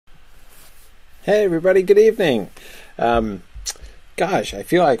Hey everybody, good evening. Gosh, I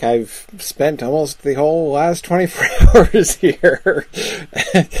feel like I've spent almost the whole last 24 hours here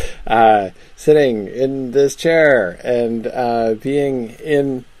sitting in this chair and being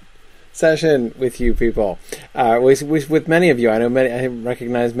in session with you people. With many of you. I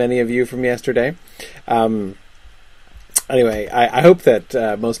recognize many of you from yesterday. Anyway, I hope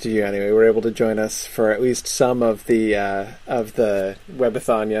that most of you, were able to join us for at least some of the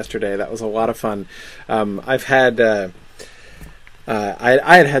webathon yesterday. That was a lot of fun. I've had I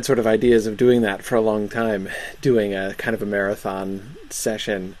had sort of ideas of doing that for a long time, doing a kind of a marathon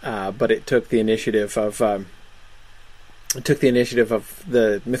session, but it took the initiative of the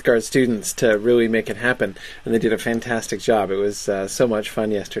Mythgard students to really make it happen, and they did a fantastic job. It was so much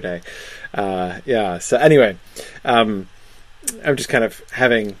fun yesterday. So anyway, I'm just kind of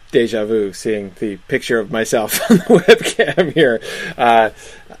having deja vu, seeing the picture of myself on the webcam here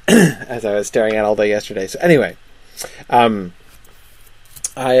as I was staring at all day yesterday. So anyway,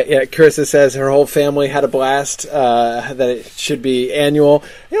 Carissa says her whole family had a blast, that it should be annual.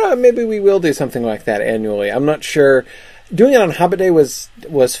 Maybe we will do something like that annually. I'm not sure. Doing it on Hobbit Day was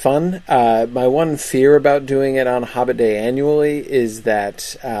fun. My one fear about doing it on Hobbit Day annually is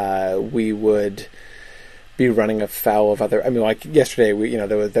that we would be running afoul of other. Like yesterday,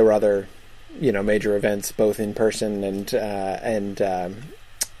 there were other, major events both in person and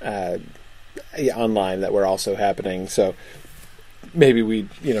online that were also happening. So maybe we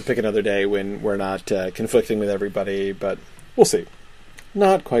pick another day when we're not conflicting with everybody, but we'll see.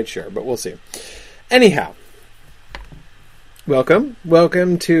 Not quite sure, but we'll see. Anyhow. Welcome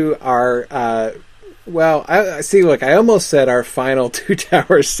to our, I almost said our final Two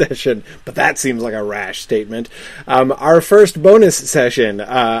Towers session, but that seems like a rash statement. Our first bonus session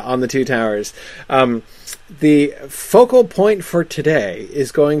on the Two Towers. The focal point for today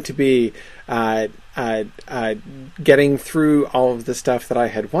is going to be getting through all of the stuff that I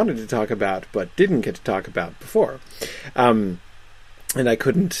had wanted to talk about, but didn't get to talk about before. And I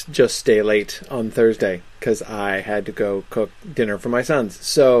couldn't just stay late on Thursday because I had to go cook dinner for my sons.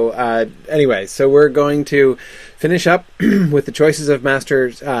 So anyway, we're going to finish up with the choices of Master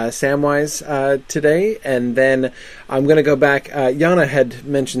Samwise today, and then I'm going to go back. Yana had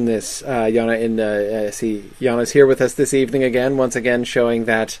mentioned this. Yana's here with us this evening again, once again showing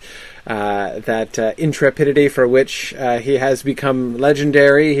that intrepidity for which he has become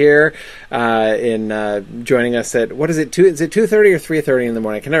legendary here in joining us at, what is it? Is it 2:30 or 3:30 in the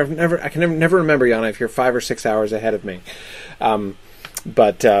morning? I can never remember, Yana, if you're 5 or 6 hours ahead of me.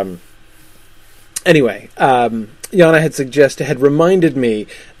 Anyway, Yana had reminded me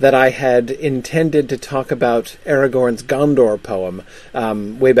that I had intended to talk about Aragorn's Gondor poem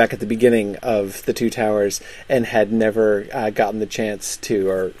way back at the beginning of the Two Towers, and had never gotten the chance to,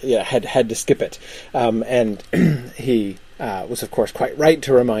 or had to skip it. And he was, of course, quite right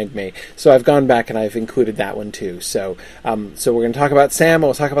to remind me. So I've gone back and I've included that one too. So we're going to talk about Sam.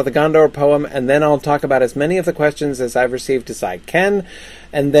 We'll talk about the Gondor poem, and then I'll talk about as many of the questions as I've received as I can.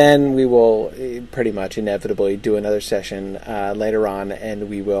 And then we will pretty much inevitably do another session later on, and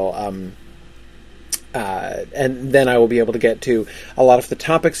we will, and then I will be able to get to a lot of the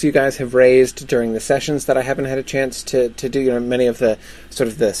topics you guys have raised during the sessions that I haven't had a chance to do. Many of the sort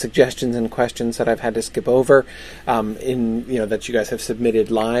of the suggestions and questions that I've had to skip over, that you guys have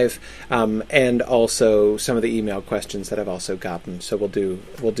submitted live, and also some of the email questions that I've also gotten. So we'll do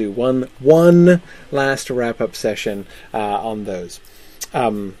one last wrap up session on those.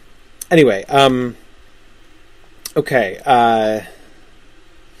 Okay.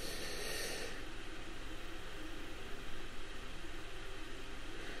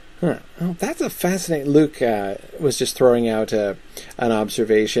 Well, that's a fascinating. Luke was just throwing out an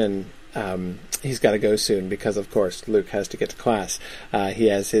observation. He's got to go soon because, of course, Luke has to get to class. He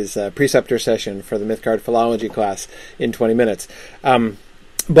has his preceptor session for the Mythgard Philology class in 20 minutes.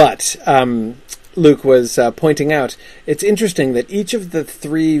 But Luke was pointing out, it's interesting that each of the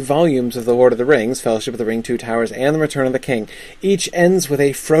 3 volumes of The Lord of the Rings, Fellowship of the Ring, Two Towers, and The Return of the King, each ends with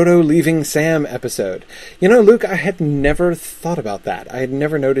a Frodo leaving Sam episode. Luke, I had never thought about that. I had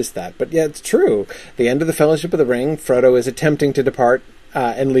never noticed that. But yeah, it's true. The end of the Fellowship of the Ring, Frodo is attempting to depart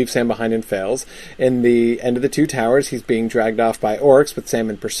and leave Sam behind and fails. In the end of the Two Towers, he's being dragged off by orcs with Sam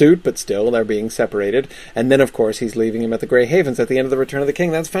in pursuit, but still they're being separated. And then, of course, he's leaving him at the Grey Havens at the end of the Return of the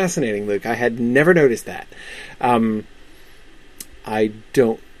King. That's fascinating, Luke. I had never noticed that. I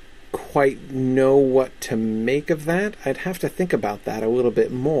don't quite know what to make of that. I'd have to think about that a little bit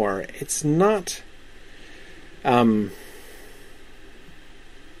more. It's not...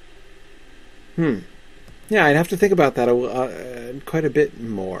 Yeah, I'd have to think about that quite a bit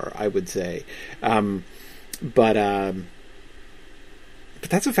more, I would say. But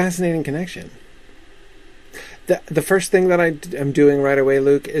that's a fascinating connection. The first thing that I'm doing right away,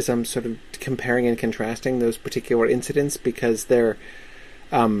 Luke, is I'm sort of comparing and contrasting those particular incidents because they're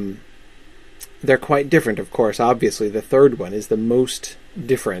quite different, of course. Obviously, the third one is the most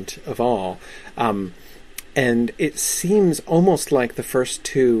different of all. And it seems almost like the first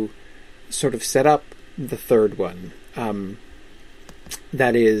two sort of set up the third one.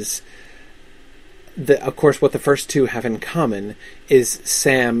 That is, of course, what the first two have in common is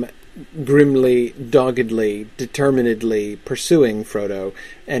Sam grimly, doggedly, determinedly pursuing Frodo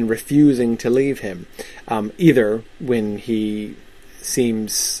and refusing to leave him, either when he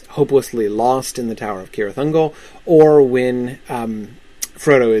seems hopelessly lost in the Tower of Cirith Ungol, or when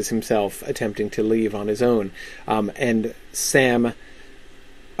Frodo is himself attempting to leave on his own. And Sam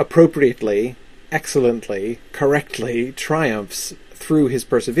appropriately, excellently, correctly triumphs through his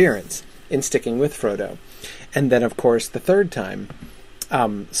perseverance in sticking with Frodo. And then, of course, the third time,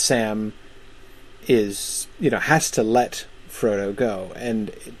 Sam has to let Frodo go,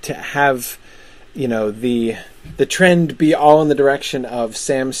 and to have, the trend be all in the direction of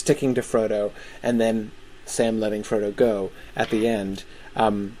Sam sticking to Frodo and then Sam letting Frodo go at the end,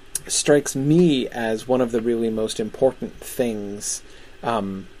 strikes me as one of the really most important things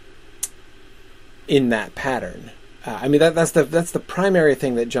in that pattern. That's the primary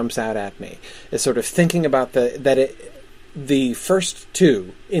thing that jumps out at me, is sort of thinking about the first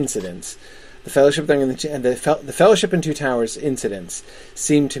two incidents, the Fellowship Thing and the Fellowship and Two Towers incidents,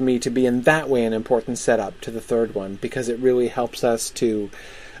 seem to me to be in that way an important setup to the third one, because it really helps us to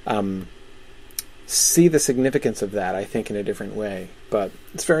see the significance of that, I think, in a different way. But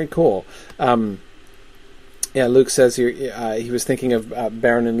it's very cool. Luke says he was thinking of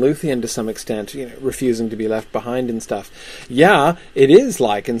Beren and Luthien to some extent, refusing to be left behind and stuff. Yeah, it is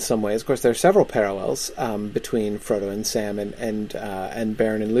like in some ways. Of course, there are several parallels between Frodo and Sam and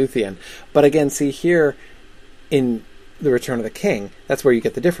Beren and Luthien. But again, see here in The Return of the King, that's where you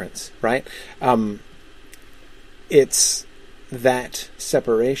get the difference, right? It's that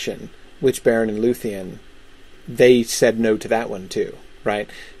separation which Beren and Luthien, they said no to that one too, right?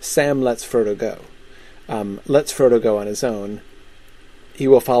 Sam lets Frodo go. Lets Frodo go on his own. He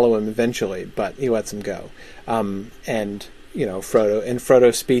will follow him eventually, but he lets him go. And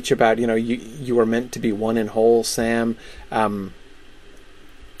Frodo's speech about, you were meant to be one in whole, Sam. Yeah.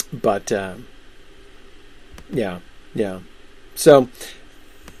 So,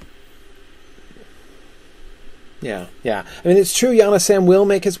 yeah. It's true, Sam will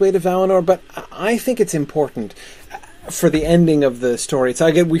make his way to Valinor, but I think it's important for the ending of the story. So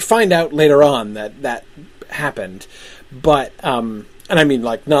again, we find out later on that happened, but and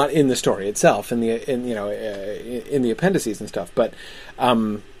not in the story itself, in the appendices and stuff. But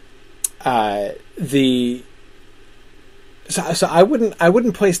so I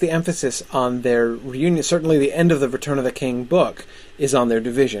wouldn't place the emphasis on their reunion. Certainly, the end of the Return of the King book is on their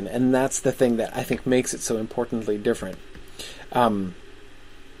division, and that's the thing that I think makes it so importantly different.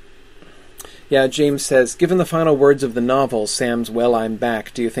 James says, given the final words of the novel, Sam's "Well, I'm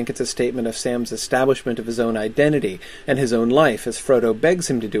Back," do you think it's a statement of Sam's establishment of his own identity and his own life, as Frodo begs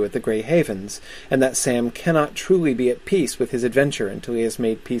him to do at the Grey Havens, and that Sam cannot truly be at peace with his adventure until he has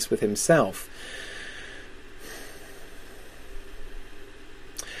made peace with himself?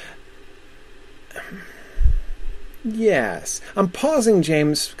 Yes. I'm pausing,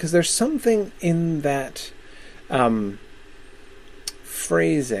 James, because there's something in that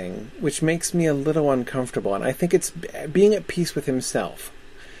phrasing which makes me a little uncomfortable, and I think it's being at peace with himself,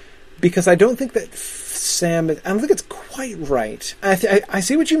 because I don't think that I don't think it's quite right. I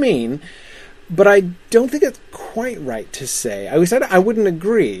see what you mean, but I don't think it's quite right to say. I wouldn't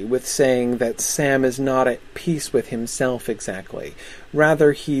agree with saying that Sam is not at peace with himself exactly.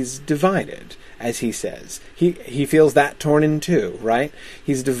 Rather, he's divided, as he says. He feels that torn in two, right?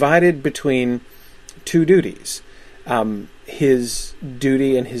 He's divided between two duties. His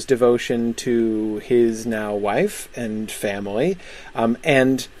duty and his devotion to his now wife and family,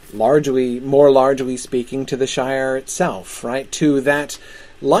 and more largely speaking, to the Shire itself, right? To that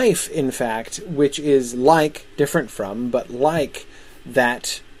life, in fact, which is different from, but like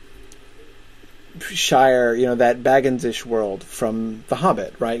that Shire, that Baggins-ish world from The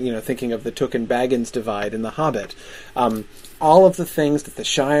Hobbit, right? Thinking of the Took and Baggins divide in The Hobbit. All of the things that the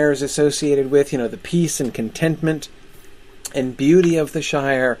Shire is associated with, the peace and contentment and beauty of the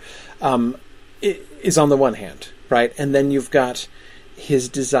Shire, is on the one hand, right? And then you've got his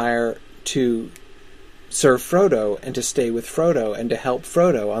desire to serve Frodo and to stay with Frodo and to help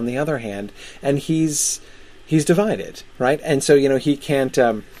Frodo on the other hand. And he's he's divided, right? And so, he can't,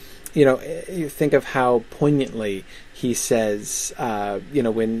 you think of how poignantly he says,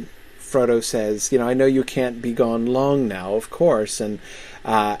 when Frodo says, I know you can't be gone long now, of course, and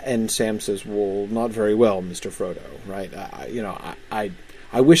Sam says, well, not very well, Mr. Frodo, right?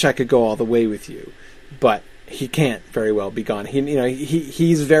 I wish I could go all the way with you, but he can't very well be gone.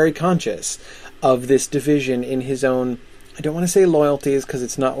 He's very conscious of this division in his own. I don't want to say loyalties, because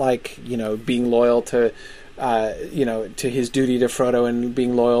it's not like being loyal to to his duty to Frodo and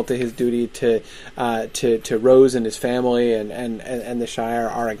being loyal to his duty to Rose and his family and the Shire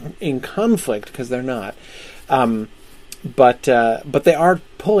are in conflict, because they're not. But they are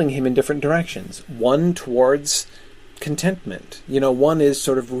pulling him in different directions. One towards contentment. One is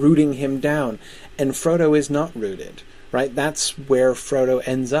sort of rooting him down, and Frodo is not rooted, right? That's where Frodo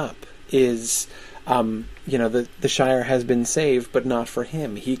ends up, is, the Shire has been saved, but not for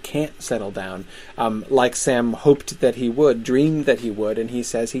him. He can't settle down, like Sam hoped that he would, dreamed that he would, and he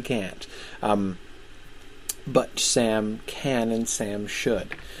says he can't. But Sam can, and Sam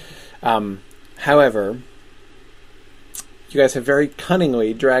should. However, you guys have very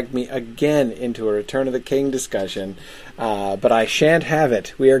cunningly dragged me again into a Return of the King discussion, but I shan't have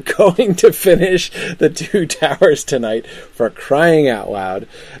it. We are going to finish the Two Towers tonight, for crying out loud.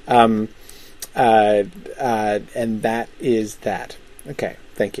 And that is that. Okay,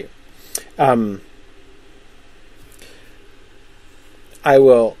 thank you. I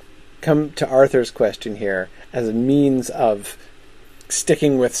will come to Arthur's question here as a means of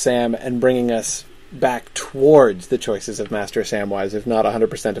sticking with Sam and bringing us back towards the choices of Master Samwise, if not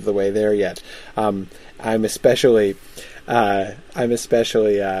 100% of the way there yet. I'm especially glad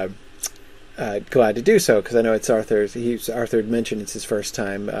to do so, because I know it's Arthur's. Arthur had mentioned it's his first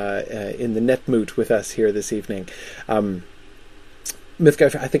time in the Netmoot with us here this evening.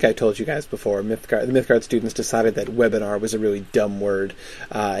 Mythgard, I think I told you guys before, the Mythgard students decided that webinar was a really dumb word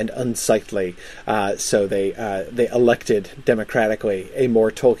and unsightly, so they elected democratically a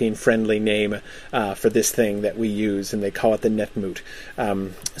more Tolkien-friendly name for this thing that we use, and they call it the Netmoot.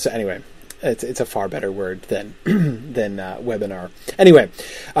 So anyway, it's a far better word than webinar. Anyway,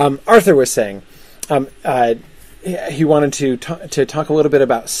 Arthur was saying he wanted to talk a little bit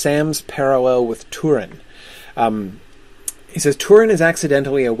about Sam's parallel with Turin. He says, Turin is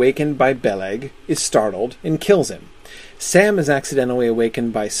accidentally awakened by Beleg, is startled, and kills him. Sam is accidentally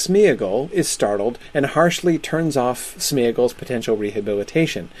awakened by Smeagol, is startled, and harshly turns off Smeagol's potential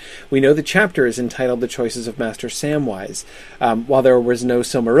rehabilitation. We know the chapter is entitled The Choices of Master Samwise. While there was no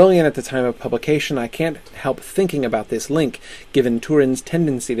Silmarillion at the time of publication, I can't help thinking about this link, given Turin's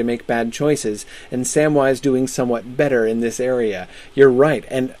tendency to make bad choices, and Samwise doing somewhat better in this area. You're right,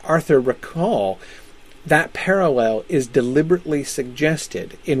 and Arthur, recall, that parallel is deliberately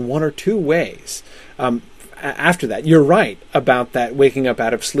suggested in one or two ways. After that, you're right about that waking up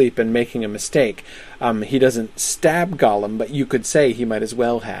out of sleep and making a mistake. He doesn't stab Gollum, but you could say he might as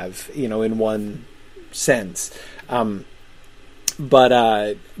well have, in one sense. But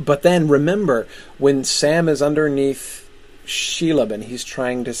then remember, when Sam is underneath Shelob and he's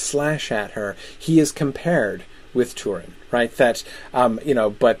trying to slash at her, he is compared with Turin, right? That, but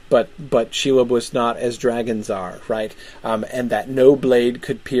Shelob was not as dragons are, right? And that no blade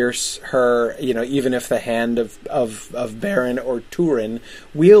could pierce her, even if the hand of Beren or Turin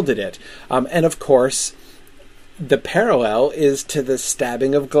wielded it. And of course, the parallel is to the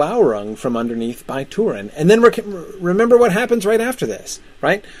stabbing of Glaurung from underneath by Turin. And then remember what happens right after this,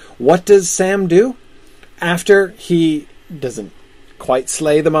 right? What does Sam do? After he doesn't quite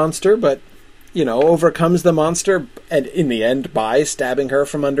slay the monster, but overcomes the monster, and in the end, by stabbing her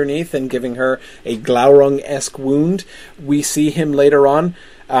from underneath and giving her a Glaurung-esque wound, we see him later on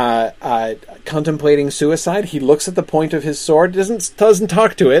contemplating suicide. He looks at the point of his sword, doesn't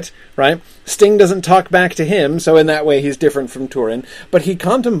talk to it, right? Sting doesn't talk back to him, so in that way he's different from Turin, but he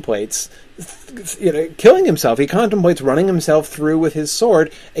contemplates killing himself. He contemplates running himself through with his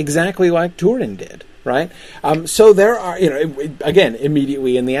sword exactly like Turin did. Right? So there are, again,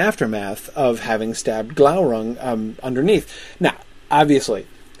 immediately in the aftermath of having stabbed Glaurung underneath. Now, obviously,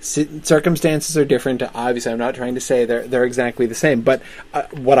 circumstances are different. Obviously, I'm not trying to say they're exactly the same. But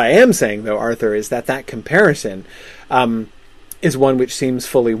what I am saying, though, Arthur, is that comparison is one which seems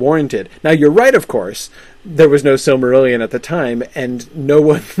fully warranted. Now, you're right, of course. There was no Silmarillion at the time, and no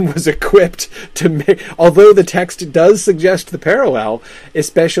one was equipped to make... Although the text does suggest the parallel,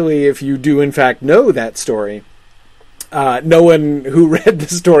 especially if you do, in fact, know that story, no one who read the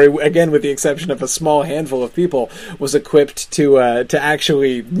story, again with the exception of a small handful of people, was equipped to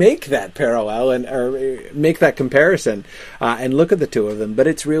actually make that parallel or make that comparison and look at the two of them. But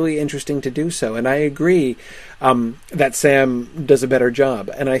it's really interesting to do so, and I agree that Sam does a better job.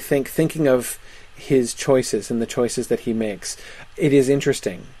 And I think thinking of his choices and the choices that he makes, it is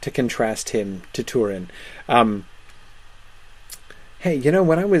interesting to contrast him to Turin. Hey,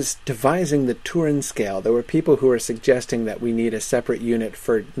 when I was devising the Turin scale, there were people who were suggesting that we need a separate unit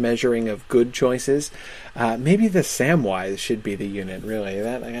for measuring of good choices. Maybe the Samwise should be the unit, really.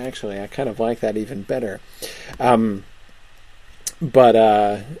 I kind of like that even better.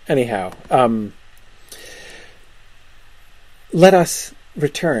 Anyhow, let us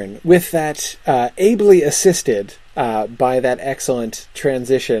return with that ably assisted by that excellent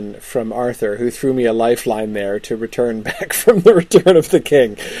transition from Arthur, who threw me a lifeline there to return back from the Return of the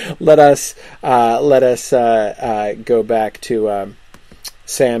King. Let us go back to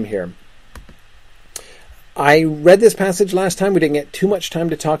Sam here. I read this passage last time. We didn't get too much time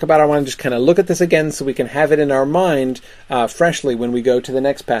to talk about it. I want to just kind of look at this again so we can have it in our mind freshly when we go to the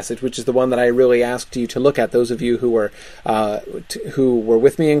next passage, which is the one that I really asked you to look at. Those of you who were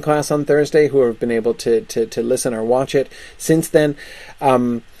with me in class on Thursday, who have been able to listen or watch it since then,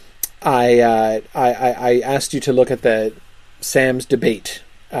 I asked you to look at the Sam's debate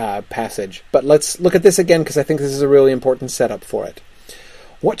passage. But let's look at this again, because I think this is a really important setup for it.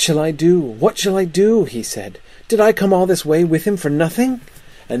 "What shall I do? What shall I do?" he said. "Did I come all this way with him for nothing?"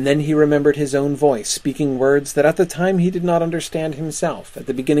 And then he remembered his own voice, speaking words that at the time he did not understand himself, at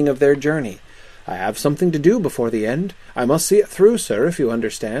the beginning of their journey. "I have something to do before the end. I must see it through, sir, if you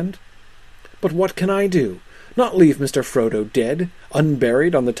understand." "But what can I do? Not leave Mr. Frodo dead,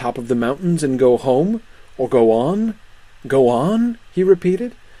 unburied on the top of the mountains, and go home? Or go on? Go on?" he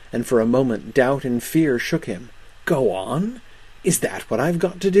repeated, and for a moment doubt and fear shook him. "Go on? Is that what I've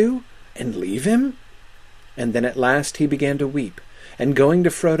got to do? And leave him?" And then at last he began to weep, and going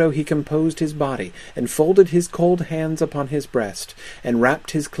to Frodo he composed his body, and folded his cold hands upon his breast, and wrapped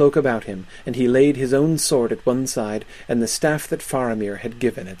his cloak about him, and he laid his own sword at one side, and the staff that Faramir had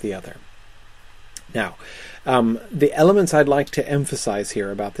given at the other. Now, the elements I'd like to emphasize here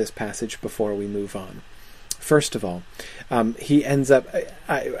about this passage before we move on. First of all, he ends up...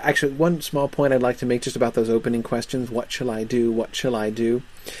 actually, one small point I'd like to make just about those opening questions. What shall I do? What shall I do?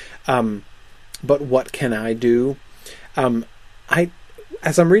 But what can I do?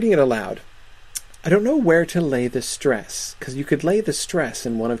 As I'm reading it aloud, I don't know where to lay the stress, because you could lay the stress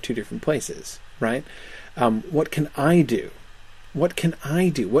in one of two different places, right? What can I do? What can I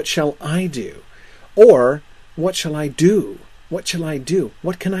do? What shall I do? Or, what shall I do? What shall I do?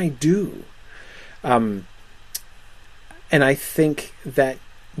 What can I do? And I think that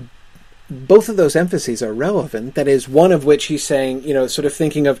both of those emphases are relevant. That is, one of which he's saying, sort of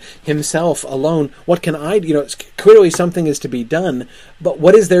thinking of himself alone. What can I do? It's clearly something is to be done, but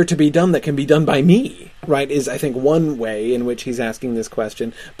what is there to be done that can be done by me, right, is, I think, one way in which he's asking this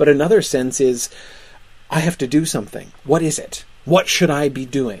question. But another sense is, I have to do something. What is it? What should I be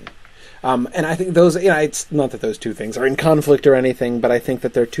doing? And I think those, it's not that those two things are in conflict or anything, but I think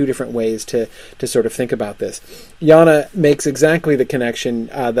that there are two different ways to sort of think about this. Yana makes exactly the connection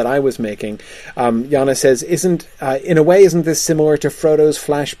that I was making. Yana says, isn't this similar to Frodo's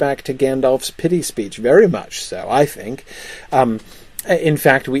flashback to Gandalf's pity speech? Very much so, I think. In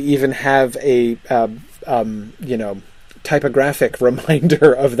fact, we even have a, typographic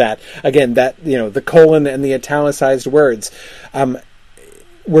reminder of that. Again, that, the colon and the italicized words.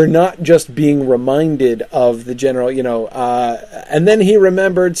 We're not just being reminded of the general, and then he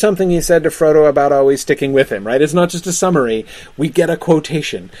remembered something he said to Frodo about always sticking with him, right? It's not just a summary. We get a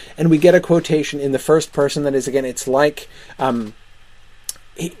quotation. And we get a quotation in the first person that is, again, it's like...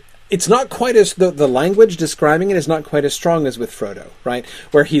 it's not quite as... The language describing it is not quite as strong as with Frodo, right?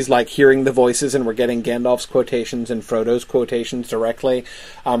 Where he's, like, hearing the voices and we're getting Gandalf's quotations and Frodo's quotations directly,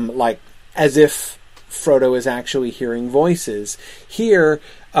 as if Frodo is actually hearing voices. Here,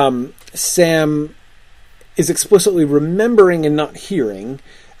 Sam is explicitly remembering and not hearing,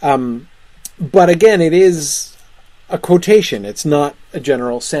 but again, it is a quotation. It's not a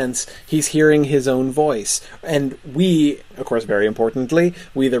general sense. He's hearing his own voice. And we, of course, very importantly,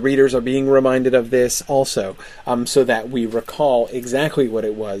 we the readers are being reminded of this also, so that we recall exactly what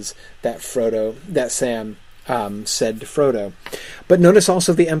it was that Sam said to Frodo. But notice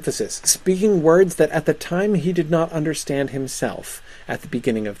also the emphasis, speaking words that at the time he did not understand himself at the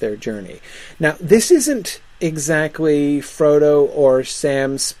beginning of their journey. Now, this isn't exactly Frodo or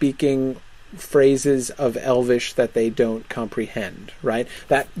Sam speaking phrases of Elvish that they don't comprehend, right?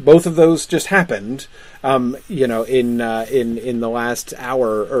 That both of those just happened, in the last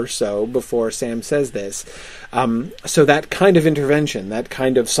hour or so before Sam says this. So that kind of intervention, that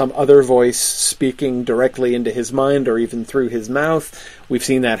kind of some other voice speaking directly into his mind or even through his mouth, we've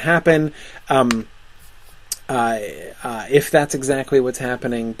seen that happen. If that's exactly what's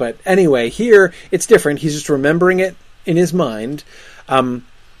happening. But anyway, here it's different. He's just remembering it in his mind.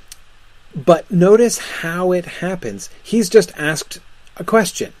 But notice how it happens. He's just asked a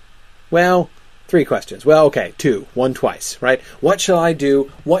question. Well, 3 questions. Well, okay, 2. 1 twice, right? What shall I do?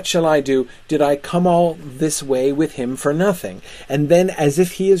 What shall I do? Did I come all this way with him for nothing? And then, as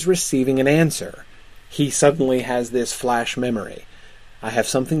if he is receiving an answer, he suddenly has this flash memory. I have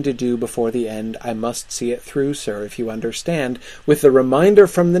something to do before the end. I must see it through, sir, if you understand, with the reminder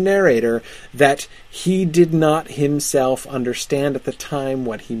from the narrator that he did not himself understand at the time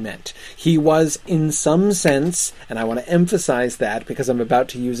what he meant. He was, in some sense, and I want to emphasize that because I'm about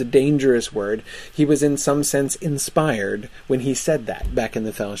to use a dangerous word, he was in some sense inspired when he said that back in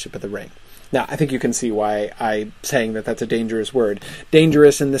the Fellowship of the Ring. Now, I think you can see why I'm saying that that's a dangerous word.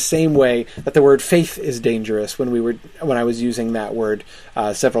 Dangerous in the same way that the word faith is dangerous when I was using that word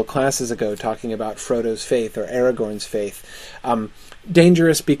several classes ago, talking about Frodo's faith or Aragorn's faith.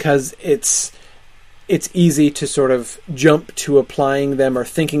 Dangerous because it's easy to sort of jump to applying them or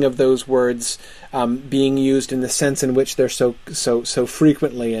thinking of those words being used in the sense in which they're so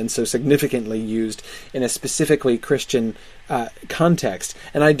frequently and so significantly used in a specifically Christian context.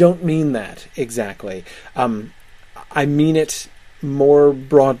 And I don't mean that exactly. I mean it more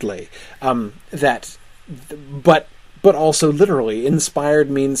broadly. But also literally, inspired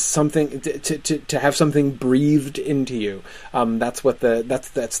means something to have something breathed into you. That's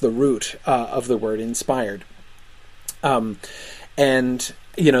the root of the word inspired. And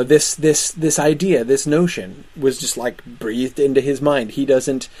this idea, this notion was just like breathed into his mind. He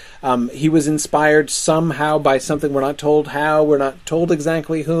was inspired somehow by something. We're not told how, we're not told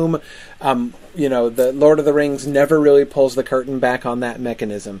exactly whom. The Lord of the Rings never really pulls the curtain back on that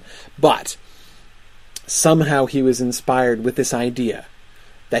mechanism. But somehow he was inspired with this idea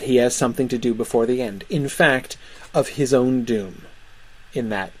that he has something to do before the end. In fact, of his own doom, in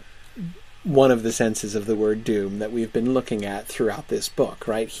that one of the senses of the word doom that we've been looking at throughout this book,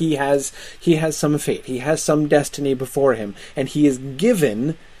 right? He has some fate. He has some destiny before him, and he is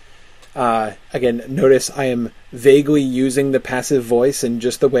given. Again, notice I am vaguely using the passive voice in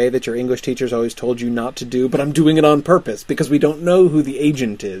just the way that your English teachers always told you not to do, but I'm doing it on purpose because we don't know who the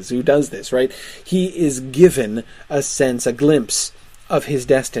agent is who does this, right? He is given a sense, a glimpse of his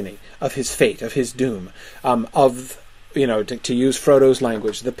destiny, of his fate, of his doom, to use Frodo's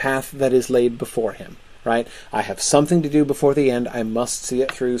language, the path that is laid before him, right? I have something to do before the end. I must see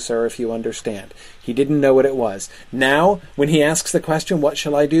it through, sir, if you understand. He didn't know what it was. Now, when he asks the question, what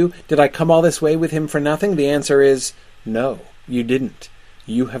shall I do? Did I come all this way with him for nothing? The answer is, no, you didn't.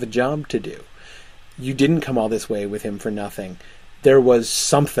 You have a job to do. You didn't come all this way with him for nothing. There was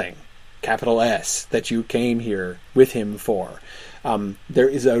something, capital S, that you came here with him for. There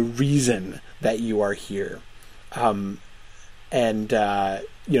is a reason that you are here.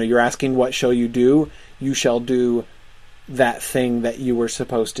 You're asking, what shall you do? You shall do that thing that you were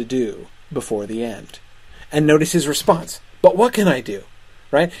supposed to do before the end. And notice his response. But what can I do?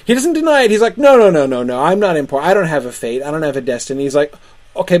 Right? He doesn't deny it. He's like, no, I'm not important. I don't have a fate. I don't have a destiny. He's like,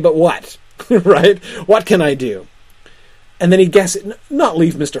 okay, but what? Right? What can I do? And then he guesses, not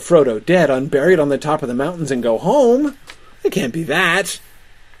leave Mr. Frodo dead, unburied on the top of the mountains and go home. It can't be that.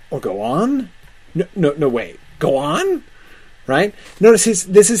 Or go on? No, wait. Go on? Right? Notice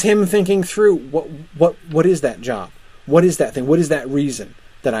this is him thinking through what is that job? What is that thing? What is that reason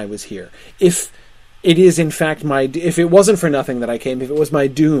that I was here? If it is in fact if it wasn't for nothing that I came, if it was my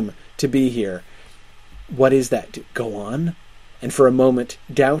doom to be here, what is that? Go on? And for a moment,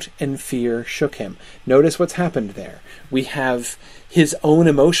 doubt and fear shook him. Notice what's happened there. We have his own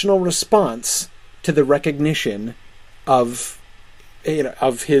emotional response to the recognition of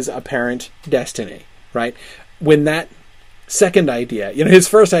his apparent destiny, right? When that second idea, his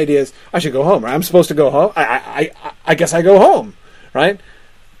first idea is, I should go home, right? I'm supposed to go home. I guess I go home, right?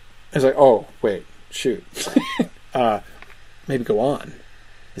 It's like, oh, wait, shoot. Maybe go on.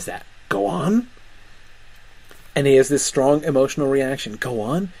 Is that go on? And he has this strong emotional reaction. Go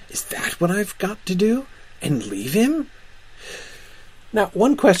on? Is that what I've got to do? And leave him? Now,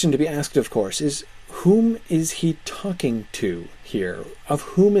 one question to be asked, of course, is whom is he talking to here? Of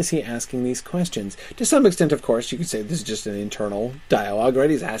whom is he asking these questions? To some extent, of course, you could say this is just an internal dialogue, right?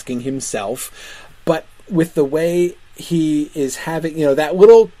 He's asking himself. But with the way he is having, that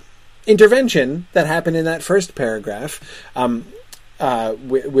little intervention that happened in that first paragraph,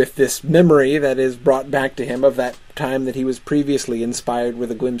 with this memory that is brought back to him of that time that he was previously inspired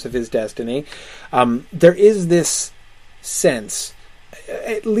with a glimpse of his destiny, there is this sense,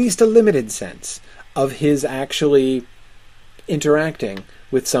 at least a limited sense, of his actually interacting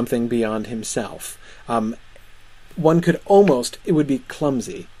with something beyond himself. One could almost, it would be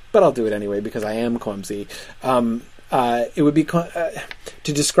clumsy, but I'll do it anyway because I am clumsy. It would be to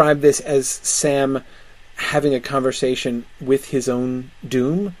describe this as Sam having a conversation with his own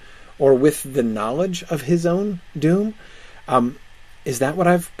doom, or with the knowledge of his own doom. Is that what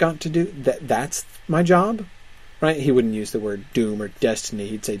I've got to do? That's my job, right? He wouldn't use the word doom or destiny.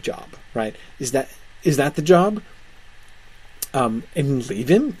 He'd say job, right? Is that the job? And leave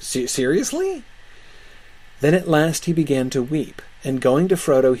him? Seriously? Then at last he began to weep, and going to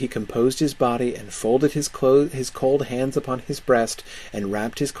Frodo he composed his body, and folded his cold hands upon his breast, and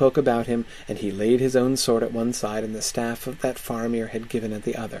wrapped his cloak about him, and he laid his own sword at one side, and the staff that Faramir had given at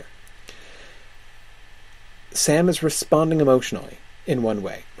the other. Sam is responding emotionally in one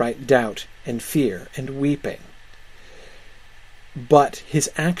way, right? Doubt and fear and weeping. But his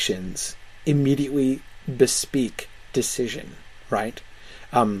actions immediately bespeak decision, right?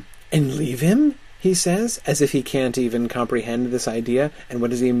 And leave him, he says, as if he can't even comprehend this idea. And what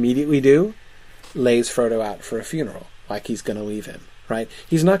does he immediately do? Lays Frodo out for a funeral, like he's going to leave him, right?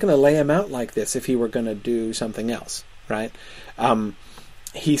 He's not going to lay him out like this if he were going to do something else, right?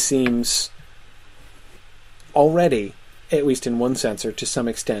 He seems already, at least in one sense or to some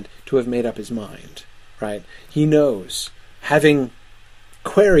extent, to have made up his mind, right? He knows, having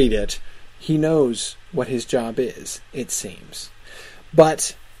queried it, he knows what his job is, it seems.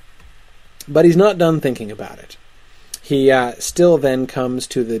 But he's not done thinking about it. He still then comes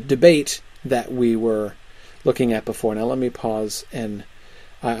to the debate that we were looking at before. Now let me pause, and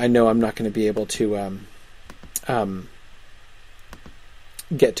I know I'm not going to be able to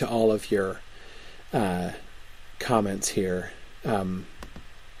get to all of your comments here.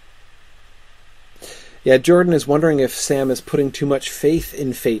 Jordan is wondering if Sam is putting too much faith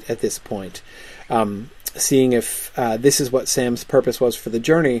in fate at this point. Seeing if this is what Sam's purpose was for the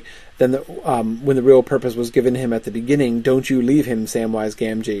journey, then when the real purpose was given him at the beginning, don't you leave him, Samwise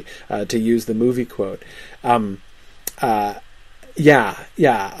Gamgee, to use the movie quote. Now,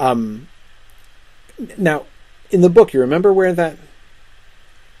 in the book, you remember where that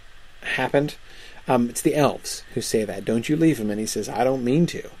happened? It's the elves who say that. Don't you leave him. And he says, I don't mean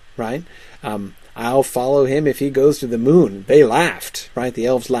to, right? I'll follow him if he goes to the moon. They laughed, right? The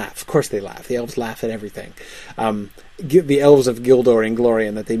elves laugh. Of course they laugh. The elves laugh at everything. The elves of Gildor and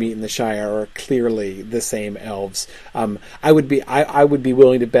Glorian that they meet in the Shire are clearly the same elves. I would be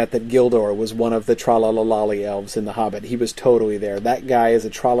willing to bet that Gildor was one of the Tralalalali elves in The Hobbit. He was totally there. That guy is a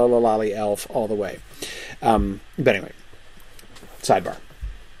Tralalalali elf all the way. But anyway, sidebar.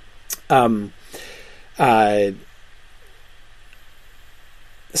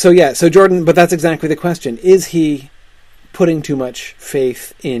 So Jordan, but that's exactly the question. Is he putting too much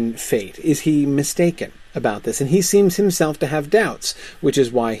faith in fate? Is he mistaken about this? And he seems himself to have doubts, which is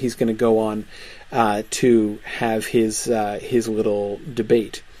why he's going to go on to have his little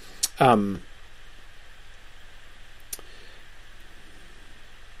debate.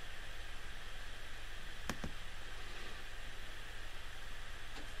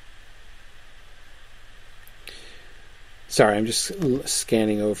 Sorry, I'm just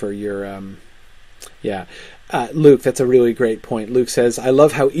scanning over your... Luke, that's a really great point. Luke says, I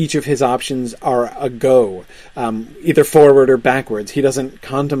love how each of his options are a go, either forward or backwards. He doesn't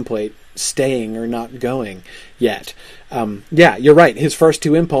contemplate staying or not going yet. You're right. His first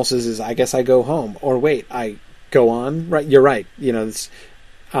two impulses is, I guess I go home. Or wait, I go on. Right, you're right.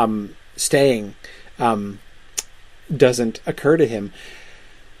 Staying doesn't occur to him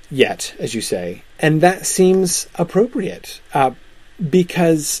yet, as you say. And that seems appropriate,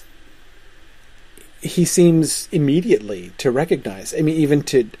 because he seems immediately to recognize, even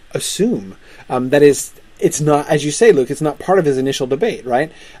to assume, that is, it's not, as you say, Luke, it's not part of his initial debate,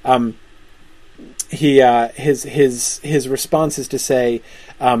 right? His response is to say,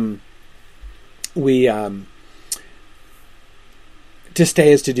 to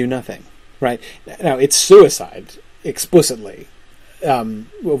stay is to do nothing, right? Now, it's suicide, explicitly.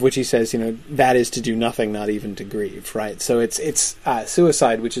 Of which he says, that is to do nothing, not even to grieve, right? So it's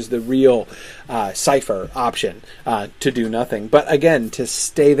suicide, which is the real cipher option, to do nothing. But again, to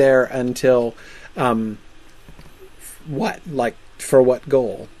stay there until what? Like, for what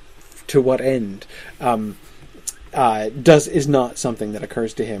goal? To what end? Is not something that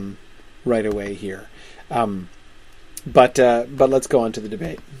occurs to him right away here. But let's go on to the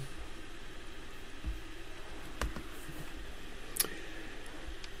debate.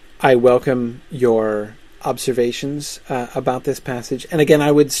 I welcome your observations about this passage. And again,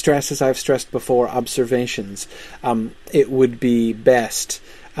 I would stress, as I've stressed before, observations. It would be best.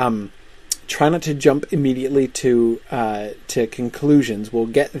 Try not to jump immediately to conclusions. We'll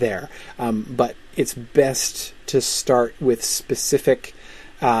get there. But it's best to start with specific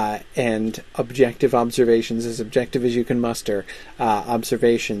and objective observations, as objective as you can muster,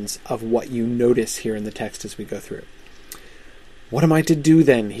 observations of what you notice here in the text as we go through it. "What am I to do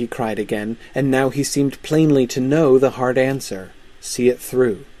then?" he cried again, and now he seemed plainly to know the hard answer. See it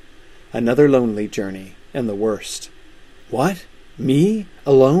through. Another lonely journey, and the worst. "What? Me?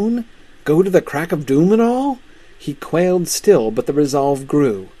 Alone? Go to the crack of doom and all?" He quailed still, but the resolve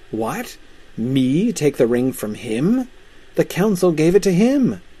grew. "What? Me take the ring from him? The council gave it to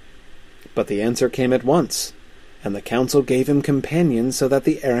him." But the answer came at once. "And the council gave him companions so that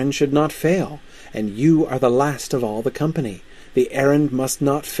the errand should not fail. And you are the last of all the company. The errand must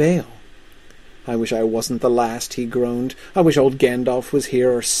not fail." "I wish I wasn't the last," he groaned. "I wish old Gandalf was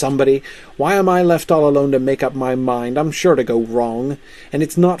here, or somebody. Why am I left all alone to make up my mind? I'm sure to go wrong. And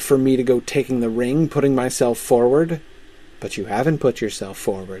it's not for me to go taking the ring, putting myself forward." "But you haven't put yourself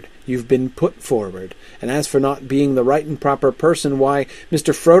forward. You've been put forward. And as for not being the right and proper person, why,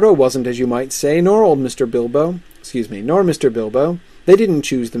 Mr. Frodo wasn't, as you might say, nor old Mr. Bilbo. Nor Mr. Bilbo. They didn't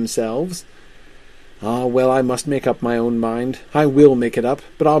choose themselves. Ah, well, I must make up my own mind. I will make it up,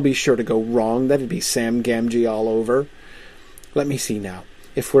 but I'll be sure to go wrong. That'd be Sam Gamgee all over. Let me see now.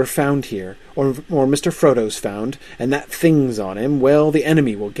 If we're found here, or Mr. Frodo's found, and that thing's on him, well, the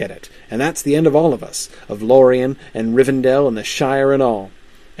enemy will get it, and that's the end of all of us, of Lorien and Rivendell and the Shire and all.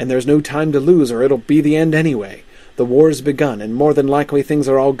 And there's no time to lose, or it'll be the end anyway. The war's begun, and more than likely things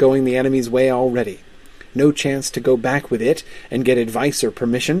are all going the enemy's way already. No chance to go back with it and get advice or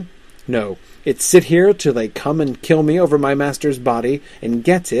permission. No, it's sit here till they come and kill me over my master's body, and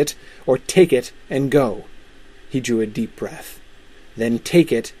gets it, or take it and go." He drew a deep breath. "Then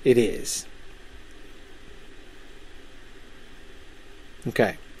take it is."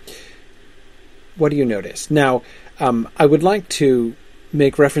 Okay. What do you notice? Now, I would like to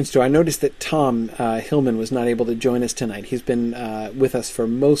make reference to, I noticed that Tom Hillman was not able to join us tonight. He's been with us for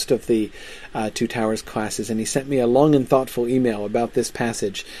most of the Two Towers classes, and he sent me a long and thoughtful email about this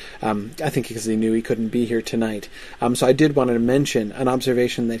passage, I think because he knew he couldn't be here tonight. So I did want to mention an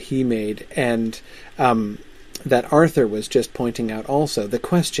observation that he made, and that Arthur was just pointing out also. The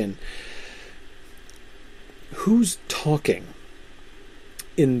question, who's talking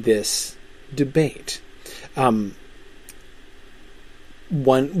in this debate?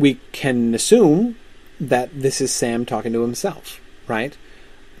 We can assume that this is Sam talking to himself, right?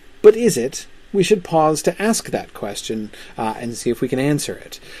 But is it? We should pause to ask that question and see if we can answer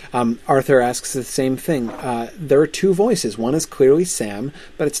it. Arthur asks the same thing. There are two voices. One is clearly Sam,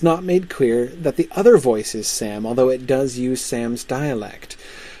 but it's not made clear that the other voice is Sam, although it does use Sam's dialect.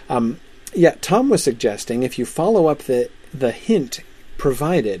 Yet Tom was suggesting, if you follow up the hint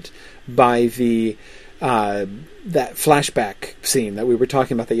provided by the that flashback scene that we were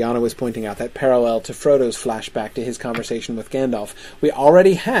talking about, that Yana was pointing out, that parallel to Frodo's flashback to his conversation with Gandalf. We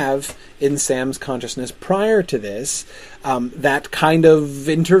already have in Sam's consciousness prior to this that kind of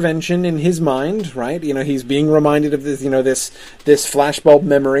intervention in his mind, right? You know, he's being reminded of this, you know, this flashbulb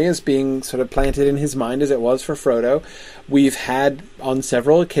memory is being sort of planted in his mind as it was for Frodo. We've had on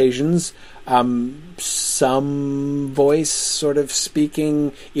several occasions some voice sort of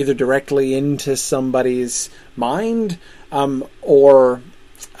speaking either directly into somebody's mind or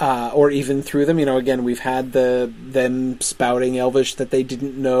even through them. You know, again, we've had them spouting Elvish that they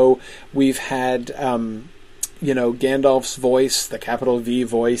didn't know. We've had Gandalf's voice, the capital V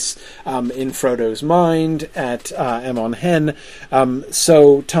voice, in Frodo's mind at Amon Hen.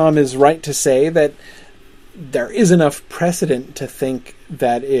 So Tom is right to say that there is enough precedent to think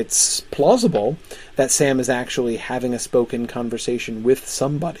that it's plausible that Sam is actually having a spoken conversation with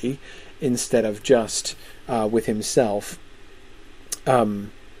somebody instead of just with himself.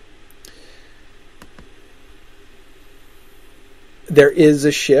 There is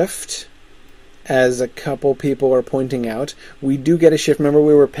a shift, as a couple people are pointing out. We do get a shift. Remember,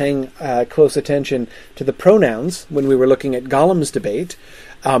 we were paying close attention to the pronouns when we were looking at Gollum's debate.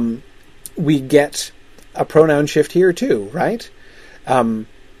 We get a pronoun shift here too, right?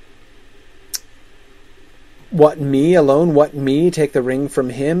 What me alone, what me, take the ring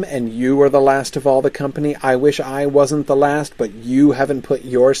from him, and you are the last of all the company. I wish I wasn't the last, but you haven't put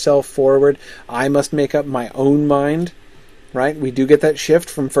yourself forward. I must make up my own mind, right? We do get that shift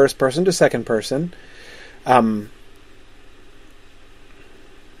from first person to second person.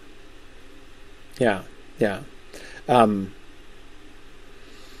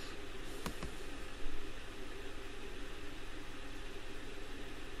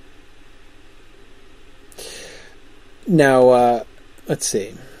 Now, let's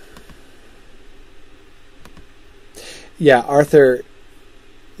see. Yeah, Arthur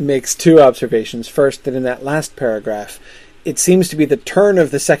makes two observations. First, that in that last paragraph, it seems to be the turn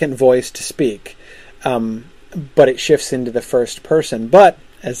of the second voice to speak, but it shifts into the first person. But,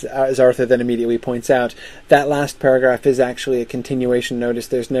 as Arthur then immediately points out, that last paragraph is actually a continuation. Notice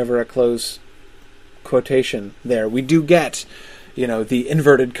there's never a close quotation there. We do get, the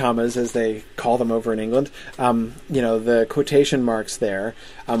inverted commas, as they call them over in England, the quotation marks there.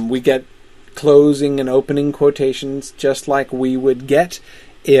 We get closing and opening quotations just like we would get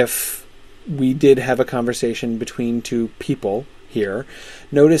if we did have a conversation between two people here.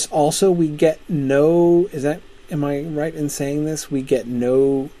 Notice also we get no, am I right in saying this? We get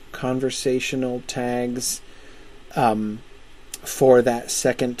no conversational tags for that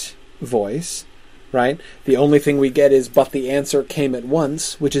second voice, right? The only thing we get is, but the answer came at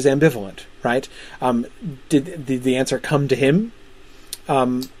once, which is ambivalent, right? Did the answer come to him?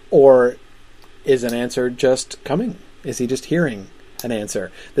 Or is an answer just coming? Is he just hearing an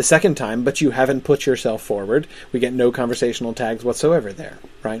answer? The second time, but you haven't put yourself forward, we get no conversational tags whatsoever there,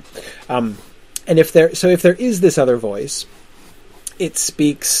 right? And if there is this other voice, it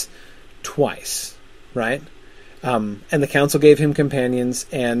speaks twice, right? And the council gave him companions,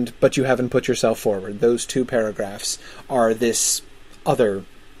 but you haven't put yourself forward. Those two paragraphs are this other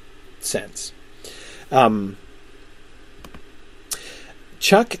sense.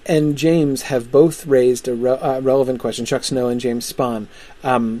 Chuck and James have both raised a relevant question. Chuck Snow and James Spahn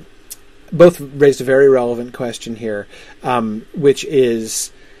both raised a very relevant question here, which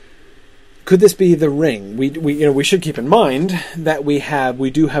is, could this be the ring? We should keep in mind that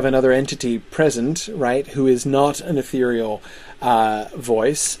we do have another entity present, right, who is not an ethereal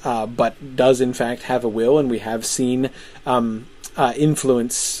voice, but does in fact have a will, and we have seen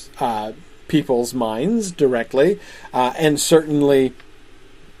influence people's minds directly, and certainly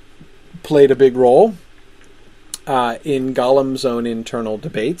played a big role in Gollum's own internal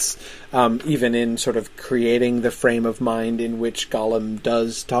debates, even in sort of creating the frame of mind in which Gollum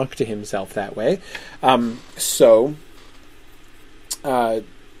does talk to himself that way.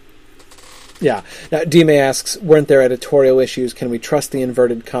 Yeah. Now, Dime asks, weren't there editorial issues? Can we trust the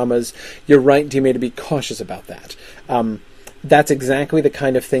inverted commas? You're right, Dime, to be cautious about that. That's exactly the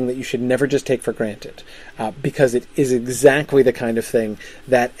kind of thing that you should never just take for granted, because it is exactly the kind of thing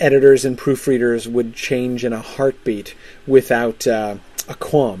that editors and proofreaders would change in a heartbeat without a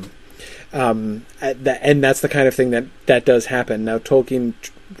qualm. And that's the kind of thing that does happen. Now, Tolkien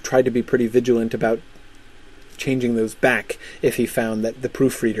tried to be pretty vigilant about changing those back if he found that the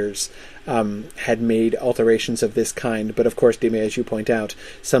proofreaders had made alterations of this kind. But of course, Dime, as you point out,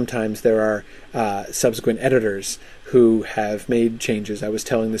 sometimes there are subsequent editors who have made changes. I was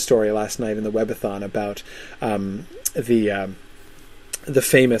telling the story last night in the Webathon about the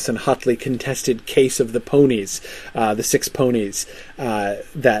famous and hotly contested case of the ponies, the 6 ponies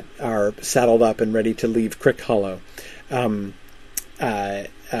that are saddled up and ready to leave Crick Hollow,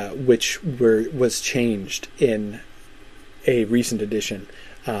 which was changed in a recent edition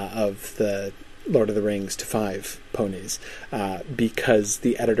of the Lord of the Rings to 5 ponies, because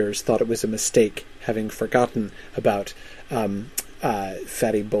the editors thought it was a mistake, having forgotten about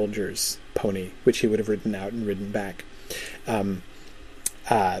Fatty Bulger's pony, which he would have ridden out and ridden back. Led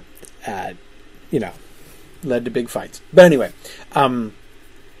to big fights. But anyway,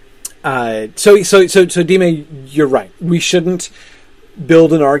 so Dime, you're right. We shouldn't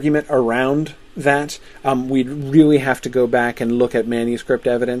build an argument around that. We'd really have to go back and look at manuscript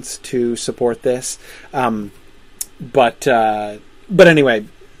evidence to support this. But anyway,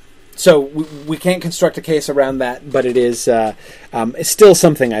 so we can't construct a case around that, but it is it's still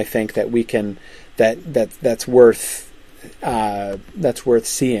something I think that we can that's worth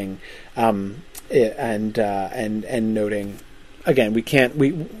seeing and noting. Again, we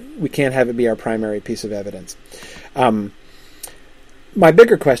can't have it be our primary piece of evidence. My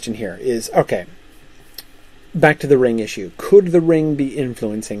bigger question here is, okay, back to the ring issue. Could the ring be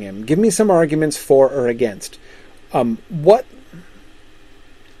influencing him? Give me some arguments for or against. What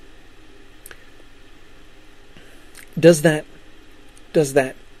does that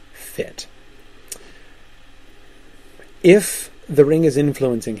fit? If the ring is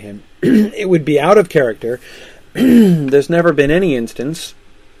influencing him, it would be out of character. There's never been any instance,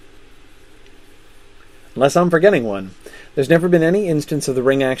 unless I'm forgetting one, there's never been any instance of the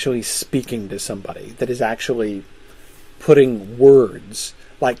ring actually speaking to somebody, that is actually putting words,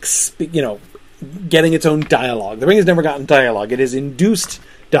 like, getting its own dialogue. The ring has never gotten dialogue. It has induced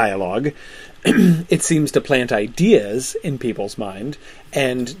dialogue. It seems to plant ideas in people's mind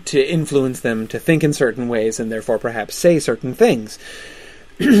and to influence them to think in certain ways and therefore perhaps say certain things.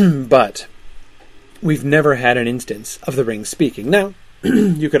 But we've never had an instance of the ring speaking. Now,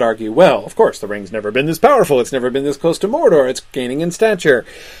 you could argue, well, of course, the ring's never been this powerful. It's never been this close to Mordor. It's gaining in stature.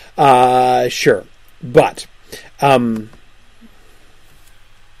 Sure. But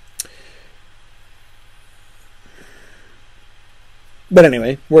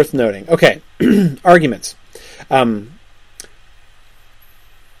anyway, worth noting. Okay, arguments. We've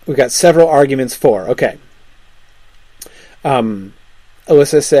got several arguments for. Okay.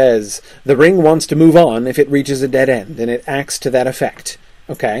 Alyssa says, the ring wants to move on if it reaches a dead end, and it acts to that effect.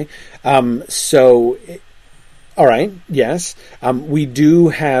 Okay. All right, yes. We do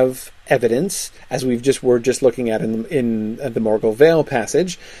have evidence, as we're just looking at in the Morgul Vale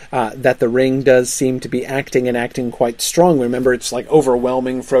passage, that the ring does seem to be acting quite strong. Remember, it's like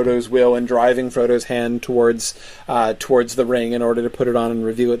overwhelming Frodo's will and driving Frodo's hand towards the ring in order to put it on and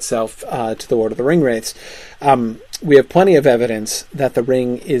reveal itself to the Lord of the Ring Wraiths. We have plenty of evidence that the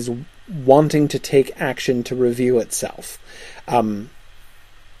ring is wanting to take action to reveal itself,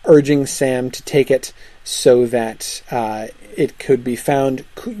 urging Sam to take it so that it could be found.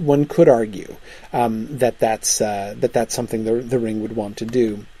 One could argue that that's something the ring would want to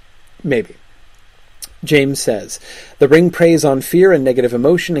do. Maybe. James says, the ring preys on fear and negative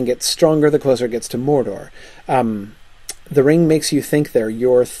emotion and gets stronger the closer it gets to Mordor. The ring makes you think they're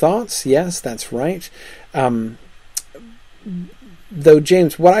your thoughts. Yes, that's right. Though,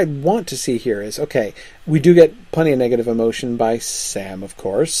 James, what I want to see here is, okay, we do get plenty of negative emotion by Sam, of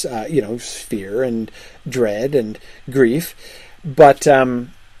course, fear and dread and grief, but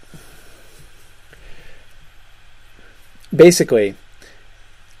basically,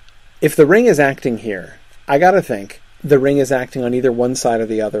 if the ring is acting here, I gotta think the ring is acting on either one side or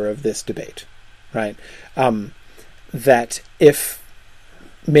the other of this debate, right? That if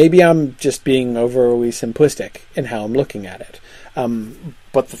maybe I'm just being overly simplistic in how I'm looking at it.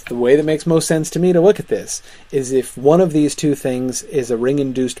 But the way that makes most sense to me to look at this is if one of these two things is a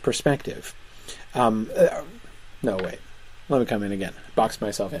ring-induced perspective. No, wait. Let me come in again. Box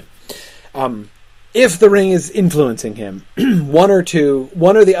myself in. If the ring is influencing him, one or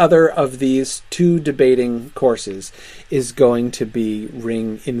the other of these two debating courses is going to be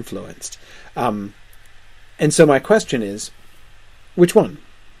ring-influenced. And so my question is, which one?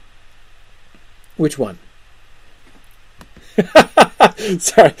 Which one?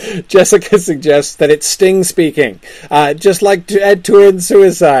 Sorry, Jessica suggests that it's Sting speaking, just like Ed Turin's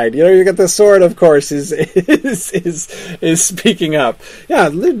suicide. You got the sword, of course, is speaking up. Yeah,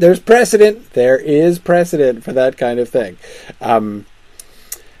 there's precedent. There is precedent for that kind of thing.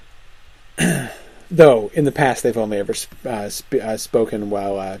 Though in the past they've only ever spoken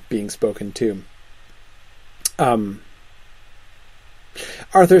while being spoken to.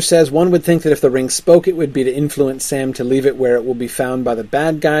 Arthur says, one would think that if the ring spoke, it would be to influence Sam to leave it where it will be found by the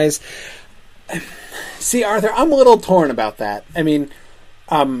bad guys. See, Arthur, I'm a little torn about that. I mean,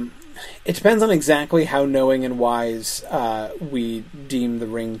 it depends on exactly how knowing and wise we deem the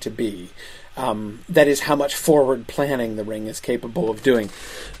ring to be. That is, how much forward planning the ring is capable of doing.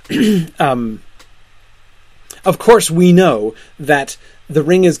 Of course, we know that the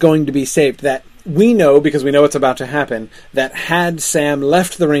ring is going to be saved, that we know, because we know it's about to happen, that had Sam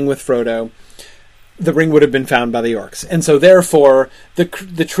left the ring with Frodo, the ring would have been found by the orcs. And so therefore,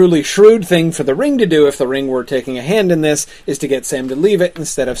 the truly shrewd thing for the ring to do, if the ring were taking a hand in this, is to get Sam to leave it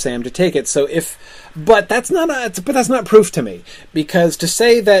instead of Sam to take it. But that's not proof to me, because to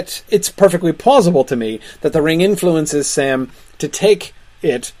say that it's perfectly plausible to me that the ring influences Sam to take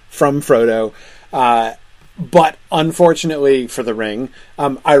it from Frodo, but unfortunately for the ring,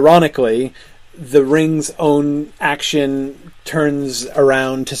 ironically, the ring's own action turns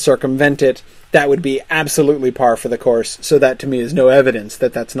around to circumvent it, that would be absolutely par for the course. So that, to me, is no evidence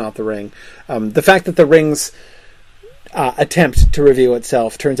that that's not the ring. The fact that the ring's attempt to reveal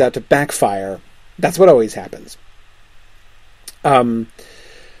itself turns out to backfire, that's what always happens. So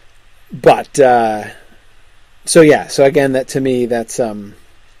again, that to me, that's...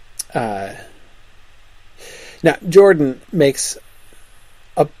 Now, Jordan makes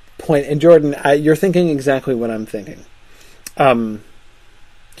a point, and Jordan, you're thinking exactly what I'm thinking.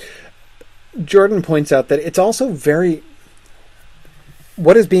 Jordan points out that it's also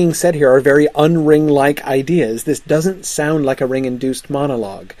what is being said here are very un-ring-like ideas. This doesn't sound like a ring-induced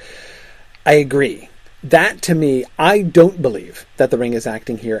monologue. I agree. That, to me, I don't believe that the ring is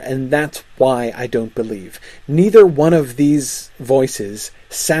acting here, and that's why I don't believe. Neither one of these voices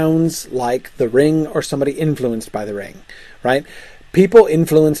sounds like the ring or somebody influenced by the ring, right? people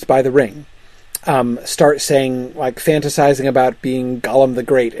influenced by the ring start saying, like, fantasizing about being Gollum the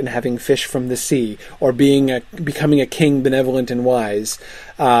Great and having fish from the sea, or becoming a king benevolent and wise,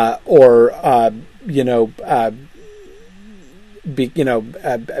 becoming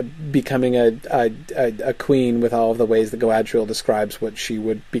a queen with all of the ways that Galadriel describes what she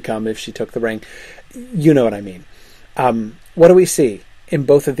would become if she took the ring. You know what I mean. What do we see in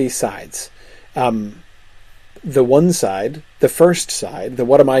both of these sides? The one side, the first side, the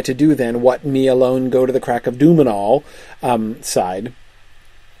what am I to do then, what me alone go to the crack of doom and all side,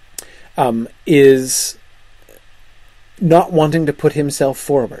 is not wanting to put himself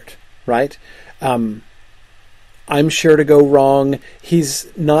forward, right? I'm sure to go wrong. He's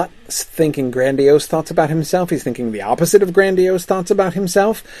not thinking grandiose thoughts about himself. He's thinking the opposite of grandiose thoughts about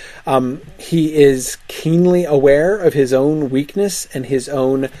himself. He is keenly aware of his own weakness and his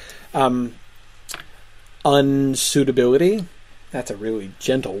own unsuitability. That's a really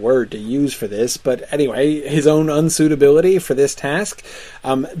gentle word to use for this, but anyway, his own unsuitability for this task.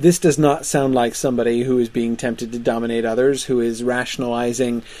 This does not sound like somebody who is being tempted to dominate others, who is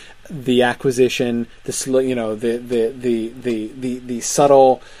rationalizing the acquisition, the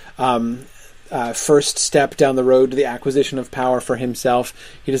subtle first step down the road to the acquisition of power for himself.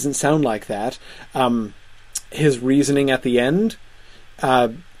 He doesn't sound like that. His reasoning at the end,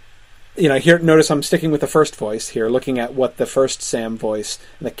 here, notice I'm sticking with the first voice here, looking at what the first Sam voice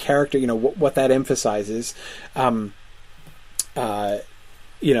and the character, what that emphasizes. If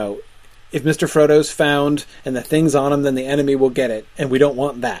Mr. Frodo's found and the thing's on him, then the enemy will get it, and we don't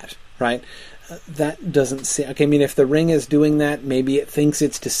want that, right? That doesn't seem... Okay, I mean, if the ring is doing that, maybe it thinks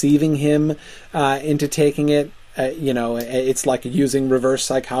it's deceiving him into taking it. It's like using reverse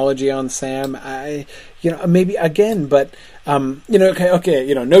psychology on Sam. Maybe again, but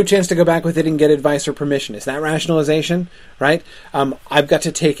no chance to go back with it and get advice or permission. Is that rationalization, right? I've got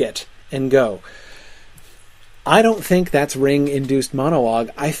to take it and go. I don't think that's ring-induced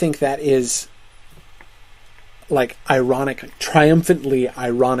monologue. I think that is like triumphantly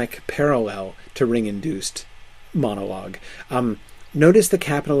ironic parallel to ring-induced monologue. Notice the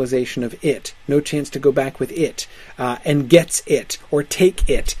capitalization of it. No chance to go back with it. And gets it. Or take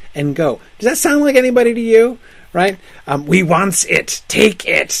it and go. Does that sound like anybody to you? Right? We wants it. Take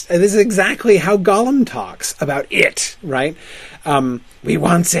it. This is exactly how Gollum talks about it. Right? We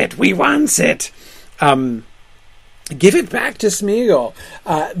wants it. We wants it. Give it back to Smeagol.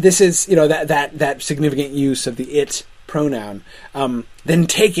 This is, that significant use of the it pronoun. Then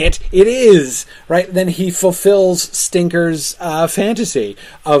take it. It is, right? Then he fulfills Stinker's fantasy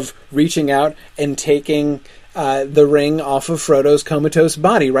of reaching out and taking the ring off of Frodo's comatose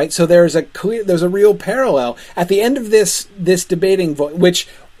body, right? So there's a real parallel at the end of this debating, which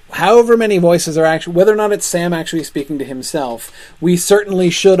however many voices are actually, whether or not it's Sam actually speaking to himself, we certainly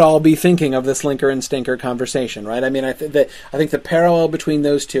should all be thinking of the Slinker and Stinker conversation, right? I mean, I think the parallel between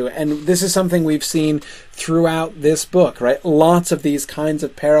those two, and this is something we've seen throughout this book, right? Lots of these kinds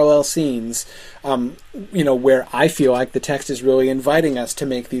of parallel scenes, where I feel like the text is really inviting us to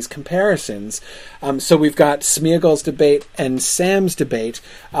make these comparisons. So we've got Smeagol's debate and Sam's debate.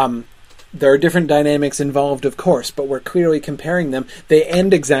 There are different dynamics involved, of course, but we're clearly comparing them. They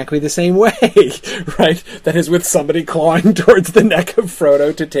end exactly the same way, right? That is, with somebody clawing towards the neck of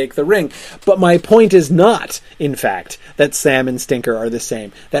Frodo to take the ring. But my point is not, in fact, that Sam and Stinker are the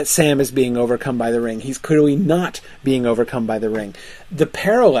same. That Sam is being overcome by the ring. He's clearly not being overcome by the ring. The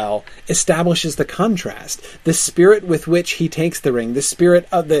parallel establishes the contrast. The spirit with which he takes the ring, the spirit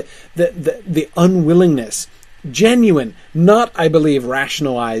of the unwillingness, genuine, not, I believe,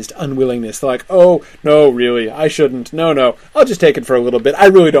 rationalized unwillingness. They're like, oh, no, really, I shouldn't. No, I'll just take it for a little bit. I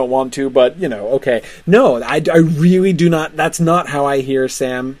really don't want to, but, okay. No, I really do not. That's not how I hear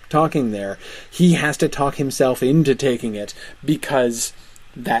Sam talking there. He has to talk himself into taking it because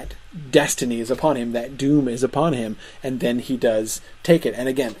that destiny is upon him, that doom is upon him, and then he does take it. And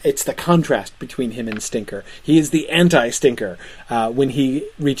again, it's the contrast between him and Stinker. He is the anti-Stinker when he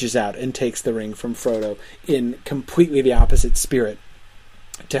reaches out and takes the ring from Frodo in completely the opposite spirit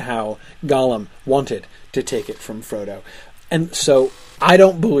to how Gollum wanted to take it from Frodo. And so I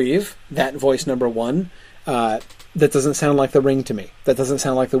don't believe that voice number one, that doesn't sound like the ring to me. That doesn't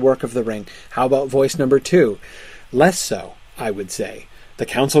sound like the work of the ring. How about voice number two? Less so, I would say. The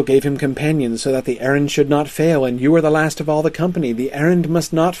council gave him companions so that the errand should not fail, and you are the last of all the company. The errand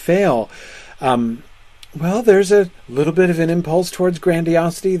must not fail. Well, there's a little bit of an impulse towards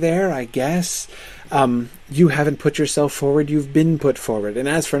grandiosity there, I guess. You haven't put yourself forward, you've been put forward. And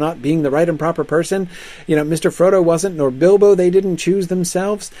as for not being the right and proper person, Mr. Frodo wasn't, nor Bilbo, they didn't choose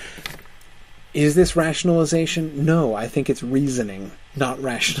themselves. Is this rationalization? No, I think it's reasoning, not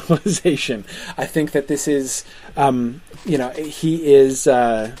rationalization. I think that this is, he is,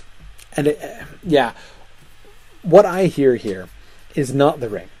 what I hear here is not the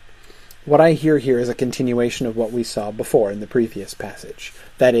ring. What I hear here is a continuation of what we saw before in the previous passage.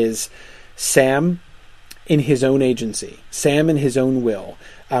 That is, Sam in his own agency, Sam in his own will,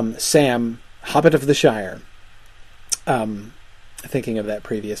 Sam, Hobbit of the Shire, thinking of that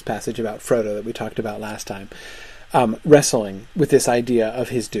previous passage about Frodo that we talked about last time, wrestling with this idea of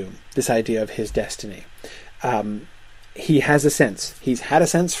his doom, this idea of his destiny. He has a sense, he's had a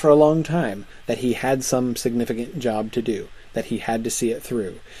sense for a long time, that he had some significant job to do, that he had to see it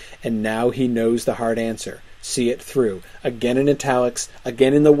through. And now he knows the hard answer. See it through. Again in italics,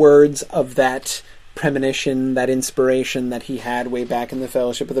 again in the words of that premonition, that inspiration that he had way back in the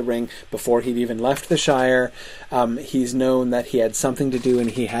Fellowship of the Ring, before he'd even left the Shire. He's known that he had something to do and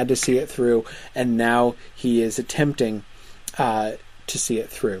he had to see it through, and now he is attempting to see it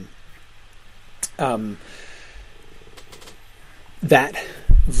through. That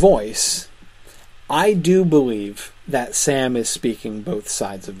voice, I do believe that Sam is speaking both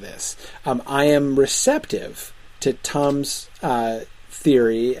sides of this. I am receptive to Tom's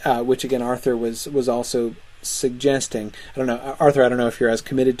theory, which again Arthur was also suggesting. I don't know, Arthur. I don't know if you're as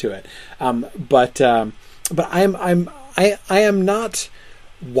committed to it, but I am not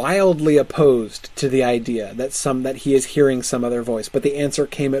wildly opposed to the idea that he is hearing some other voice, but the answer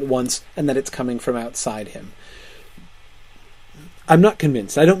came at once, and that it's coming from outside him. I'm not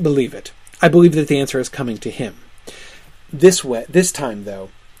convinced. I don't believe it. I believe that the answer is coming to him. This time, though,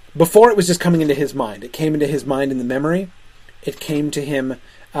 before it was just coming into his mind. It came into his mind in the memory. It came to him.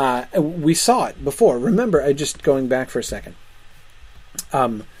 We saw it before. Remember, just going back for a second.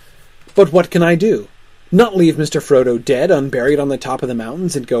 But what can I do? Not leave Mr. Frodo dead, unburied on the top of the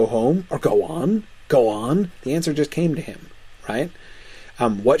mountains and go home? Or go on? Go on? The answer just came to him, right?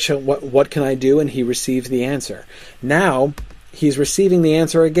 What can I do? And he receives the answer. Now, he's receiving the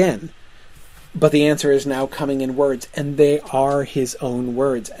answer again. But the answer is now coming in words, and they are his own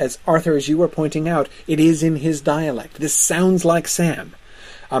words. As Arthur, as you were pointing out, it is in his dialect. This sounds like Sam.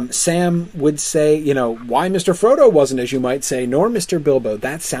 Sam would say, why Mr. Frodo wasn't, as you might say, nor Mr. Bilbo.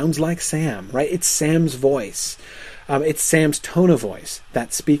 That sounds like Sam, right? It's Sam's voice. It's Sam's tone of voice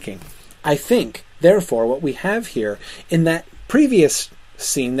that's speaking. I think, therefore, what we have here in that previous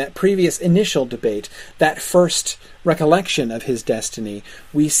scene, that previous initial debate, that first recollection of his destiny,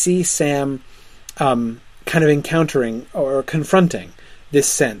 we see Sam kind of encountering or confronting this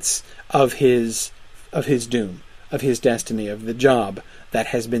sense of his doom, of his destiny, of the job that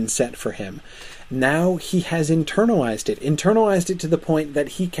has been set for him. Now he has internalized it to the point that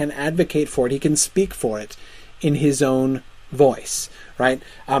he can advocate for it, he can speak for it in his own voice, right?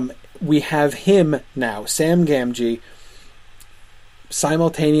 We have him now, Sam Gamgee,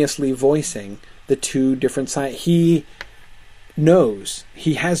 simultaneously voicing the two different sides. He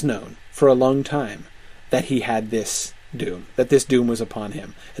has known for a long time that he had this doom, that this doom was upon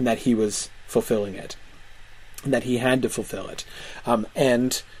him, and that he was fulfilling it, and that he had to fulfill it.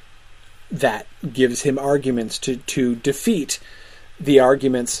 And that gives him arguments to defeat the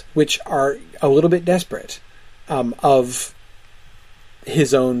arguments which are a little bit desperate of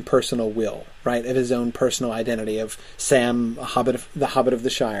his own personal will, right? Of his own personal identity, of Sam, the Hobbit of the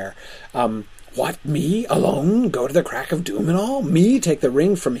Shire. What, me, alone, go to the crack of doom and all? Me, take the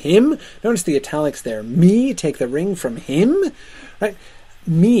ring from him? Notice the italics there. Me, take the ring from him? Right?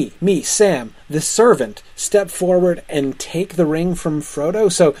 Me, Sam, the servant, step forward and take the ring from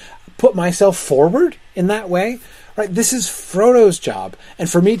Frodo? So, put myself forward in that way? Right? This is Frodo's job. And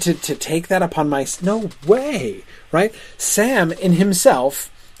for me to take that upon myself, no way! Right? Sam in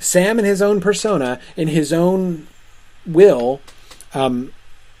himself, Sam in his own persona, in his own will,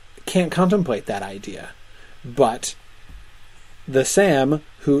 can't contemplate that idea. But the Sam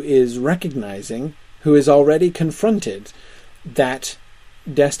who is recognizing, who is already confronted that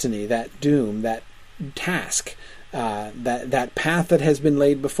destiny, that doom, that task, that path that has been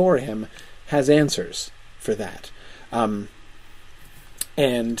laid before him, has answers for that.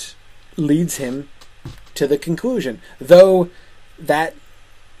 And leads him to the conclusion. Though that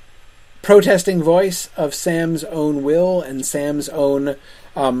protesting voice of Sam's own will and Sam's own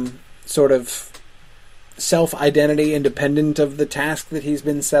sort of self-identity independent of the task that he's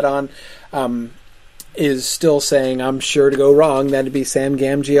been set on, is still saying, I'm sure to go wrong, that'd be Sam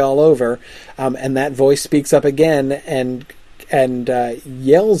Gamgee all over. And that voice speaks up again and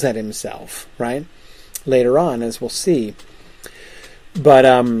yells at himself, right? Later on, as we'll see. But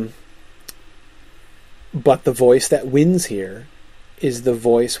the voice that wins here is the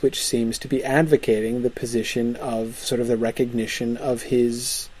voice which seems to be advocating the position of sort of the recognition of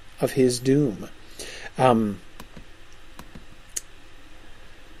his doom. Don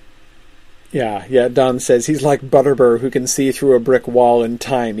says he's like Butterbur who can see through a brick wall in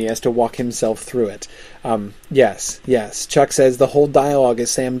time. He has to walk himself through it. Yes. Chuck says the whole dialogue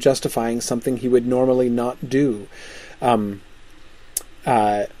is Sam justifying something he would normally not do.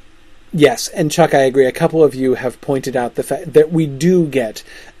 Yes, and Chuck, I agree. A couple of you have pointed out the fact that we do get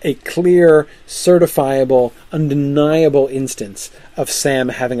a clear, certifiable, undeniable instance of Sam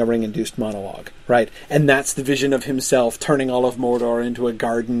having a ring-induced monologue, right? And that's the vision of himself turning all of Mordor into a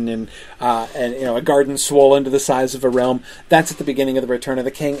garden, and a garden swollen to the size of a realm. That's at the beginning of the Return of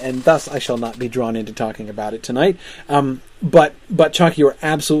the King, and thus I shall not be drawn into talking about it tonight. But Chuck, you are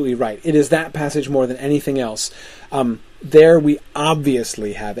absolutely right. It is that passage more than anything else. There we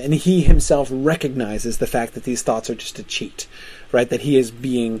obviously have, and he himself recognizes the fact that these thoughts are just a cheat, right? That he is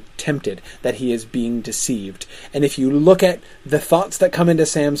being tempted, that he is being deceived. And if you look at the thoughts that come into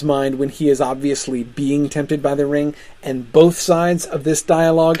Sam's mind when he is obviously being tempted by the ring, and both sides of this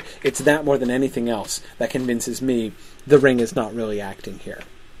dialogue, it's that more than anything else that convinces me the ring is not really acting here.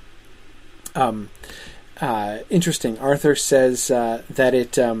 Interesting. Arthur says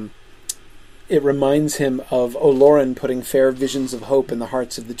that it reminds him of Olorin putting fair visions of hope in the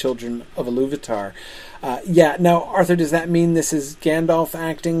hearts of the children of Iluvatar. Now, Arthur, does that mean this is Gandalf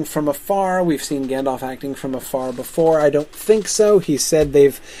acting from afar? We've seen Gandalf acting from afar before. I don't think so. He said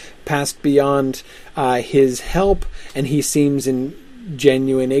they've passed beyond his help, and he seems in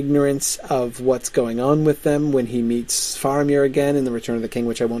genuine ignorance of what's going on with them when he meets Faramir again in the Return of the King,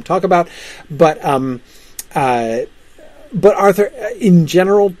 which I won't talk about. But Arthur, in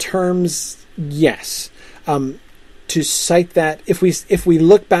general terms, yes. To cite that, if we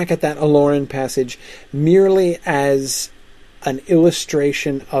look back at that Olorin passage merely as an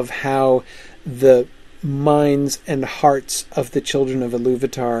illustration of how the minds and hearts of the children of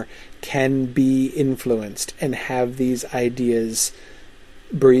Iluvatar can be influenced and have these ideas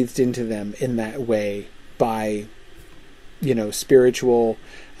breathed into them in that way by, spiritual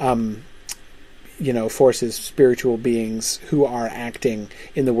forces, spiritual beings who are acting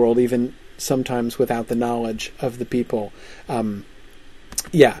in the world, even sometimes without the knowledge of the people.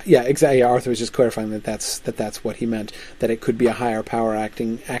 Exactly. Arthur was just clarifying that's what he meant, that it could be a higher power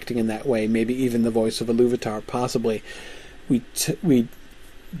acting in that way, maybe even the voice of Iluvatar, possibly. We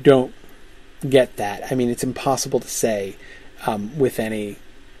don't get that. I mean, it's impossible to say with any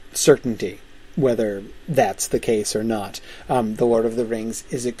certainty whether that's the case or not. The Lord of the Rings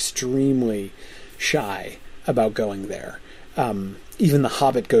is extremely shy about going there. Even The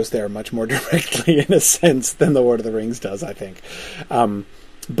Hobbit goes there much more directly, in a sense, than The Lord of the Rings does, I think.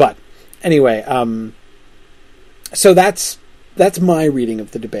 But anyway, so that's my reading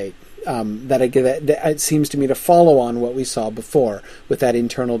of the debate. That it seems to me to follow on what we saw before with that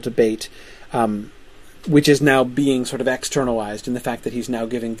internal debate, which is now being sort of externalized in the fact that he's now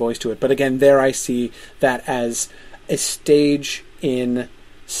giving voice to it. But again, there I see that as a stage in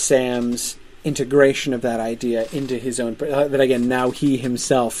Sam's integration of that idea into his own, that again, now he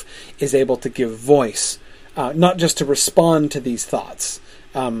himself is able to give voice, not just to respond to these thoughts,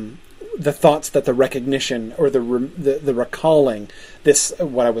 the thoughts that the recognition or the recalling, this,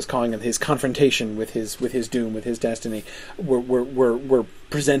 what I was calling his confrontation with his doom, with his destiny, were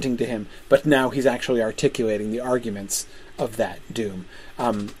presenting to him, but now he's actually articulating the arguments of that doom.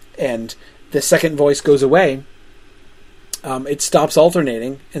 And the second voice goes away. It stops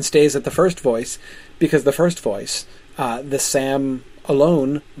alternating and stays at the first voice, because the first voice, the Sam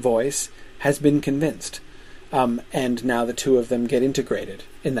alone voice, has been convinced. And now the two of them get integrated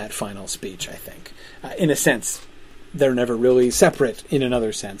in that final speech, I think. In a sense, they're never really separate in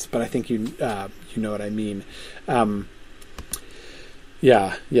another sense, but I think you know what I mean. Arthur,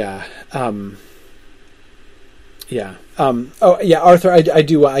 I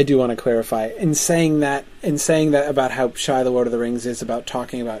do want to clarify in saying that about how shy the Lord of the Rings is about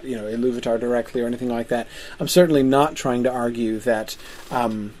talking about Iluvatar directly or anything like that. I'm certainly not trying to argue that.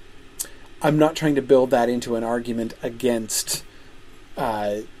 I'm not trying to build that into an argument against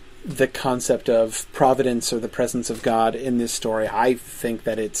the concept of providence or the presence of God in this story. I think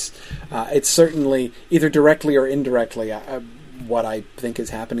that it's certainly either directly or indirectly what I think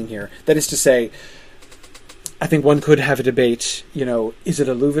is happening here. That is to say, I think one could have a debate, is it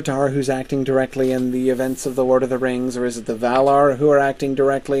Iluvatar who's acting directly in the events of the Lord of the Rings, or is it the Valar who are acting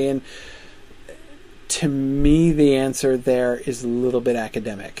directly? And to me, the answer there is a little bit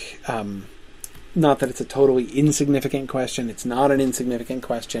academic. not that it's a totally insignificant question. It's not an insignificant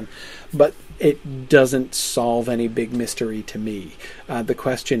question, but it doesn't solve any big mystery to me. The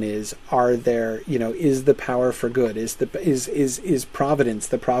question is, are there, is the power for good? Is providence,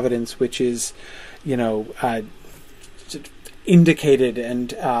 the providence which is, indicated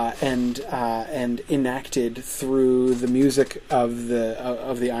and enacted through the music of the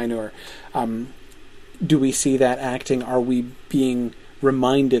Ainur? Do we see that acting? Are we being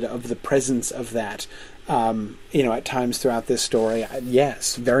reminded of the presence of that, at times throughout this story?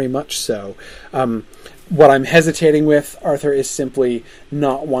 Yes, very much so. What I'm hesitating with, Arthur, is simply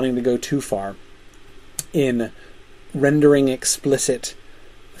not wanting to go too far in rendering explicit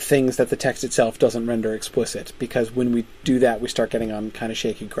things that the text itself doesn't render explicit, because when we do that, we start getting on kind of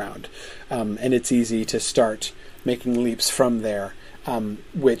shaky ground. And it's easy to start making leaps from there,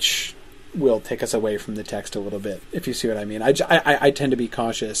 which will take us away from the text a little bit, if you see what I mean. I tend to be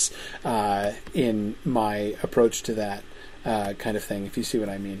cautious in my approach to that kind of thing, if you see what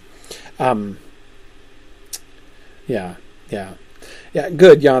I mean. Yeah.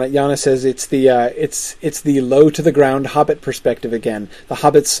 Good. Yana says it's the low to the ground Hobbit perspective again. The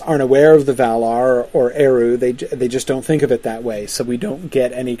Hobbits aren't aware of the Valar or Eru. They just don't think of it that way. So we don't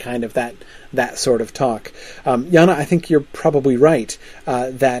get any kind of that sort of talk. Yana, I think you're probably right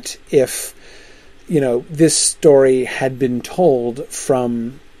that if this story had been told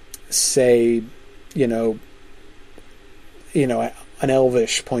from, say, an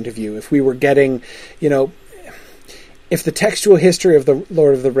Elvish point of view, if we were getting, if the textual history of the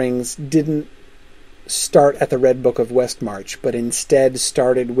Lord of the Rings didn't start at the Red Book of Westmarch, but instead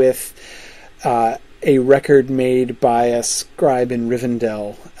started with a record made by a scribe in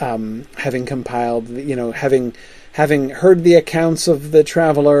Rivendell, having compiled, having heard the accounts of the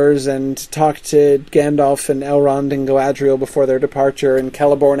travelers and talked to Gandalf and Elrond and Galadriel before their departure, and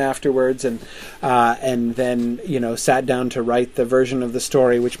Celeborn afterwards, and then sat down to write the version of the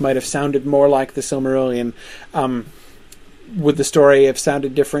story which might have sounded more like the Silmarillion. Would the story have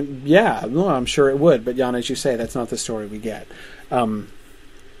sounded different? Yeah, well, I'm sure it would. But Jan, as you say, that's not the story we get.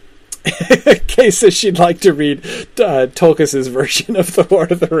 Kay says she'd like to read Tolkien's version of The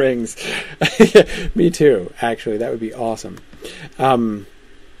Lord of the Rings. Me too, actually. That would be awesome.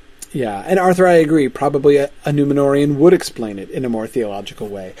 Yeah, and Arthur, I agree. Probably a Númenórean would explain it in a more theological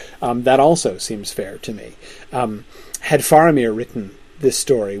way. That also seems fair to me. Had Faramir written this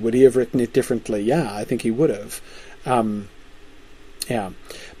story, would he have written it differently? Yeah, I think he would have. Yeah,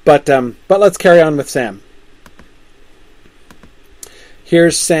 but let's carry on with Sam.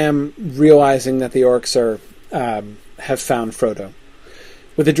 Here's Sam realizing that the orcs have found Frodo.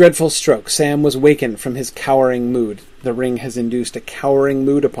 With a dreadful stroke, Sam was wakened from his cowering mood. The ring has induced a cowering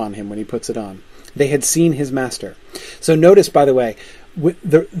mood upon him when he puts it on. They had seen his master. So notice, by the way,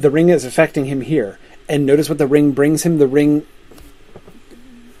 the ring is affecting him here, and notice what the ring brings him. The ring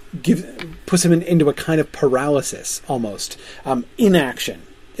puts him into a kind of paralysis, almost. Inaction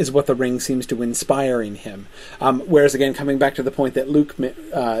is what the ring seems to inspire in him. Whereas, again, coming back to the point that Luke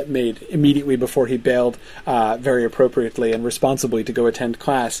made immediately before he bailed very appropriately and responsibly to go attend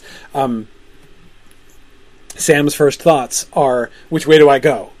class, Sam's first thoughts are, which way do I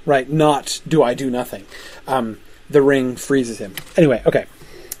go? Right? Not, do I do nothing? The ring freezes him. Anyway, okay.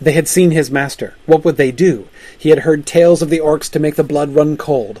 They had seen his master. What would they do? He had heard tales of the orcs to make the blood run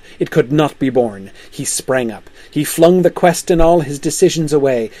cold. It could not be borne. He sprang up. He flung the quest and all his decisions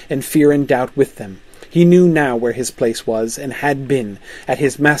away, and fear and doubt with them. He knew now where his place was, and had been, at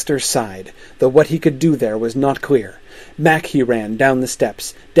his master's side, though what he could do there was not clear. Back he ran, down the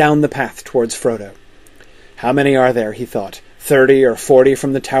steps, down the path towards Frodo. How many are there, he thought. 30 or 40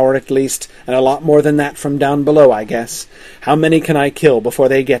 from the tower at least, and a lot more than that from down below, I guess. How many can I kill before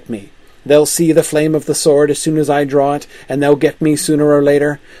they get me? They'll see the flame of the sword as soon as I draw it, and they'll get me sooner or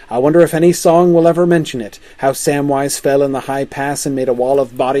later. I wonder if any song will ever mention it, how Samwise fell in the high pass and made a wall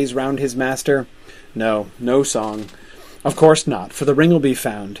of bodies round his master. No song. Of course not, for the ring will be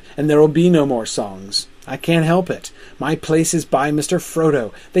found, and there will be no more songs. I can't help it. My place is by Mr.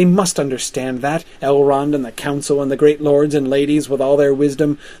 Frodo. They must understand that. Elrond and the council and the great lords and ladies with all their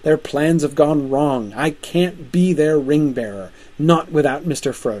wisdom, their plans have gone wrong. I can't be their ring-bearer, not without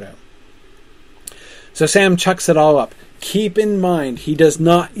Mr. Frodo. So Sam chucks it all up. Keep in mind, he does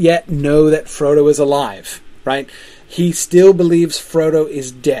not yet know that Frodo is alive, right? He still believes Frodo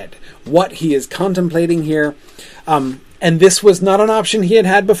is dead. What he is contemplating here, and this was not an option he had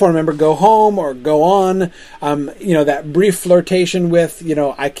had before. Remember, go home or go on. That brief flirtation with,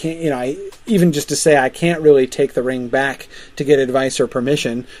 I can't, even just to say I can't really take the ring back to get advice or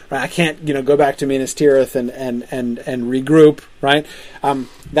permission. Right? I can't, go back to Minas Tirith and regroup. Right?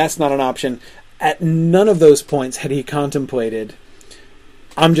 That's not an option. at none of those points had he contemplated,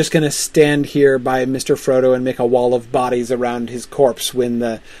 I'm just going to stand here by Mr. Frodo and make a wall of bodies around his corpse when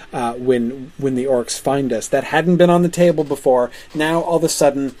the orcs find us. That hadn't been on the table before. Now, all of a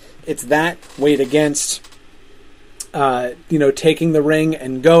sudden, it's that weighed against, taking the ring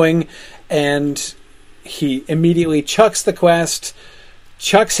and going, and he immediately chucks the quest,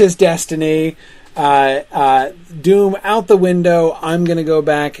 chucks his destiny, Doom out the window. I'm going to go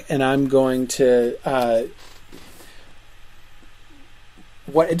back and I'm going to...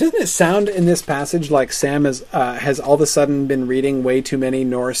 Doesn't it sound in this passage like Sam has all of a sudden been reading way too many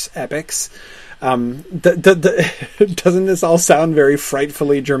Norse epics? Doesn't this all sound very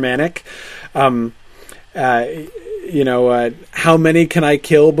frightfully Germanic? How many can I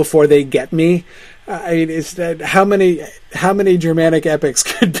kill before they get me? It's how many Germanic epics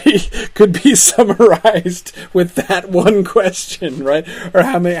could be summarized with that one question, right? Or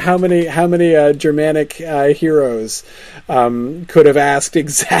how many Germanic heroes could have asked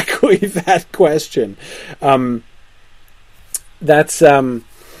exactly that question? That's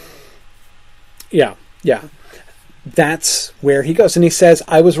where he goes, and he says,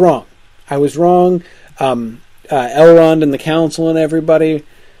 "I was wrong. Elrond and the council and everybody."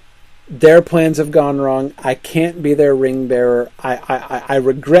 Their plans have gone wrong. I can't be their ring bearer. I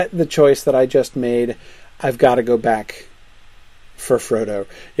regret the choice that I just made. I've got to go back for Frodo.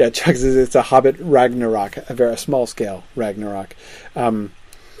 Yeah, Chuck says it's a Hobbit Ragnarok, a very small scale Ragnarok.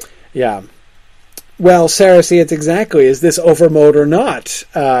 Yeah. Well, Sarah, see, it's exactly, is this overmode or not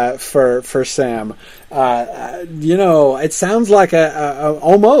for Sam? It sounds like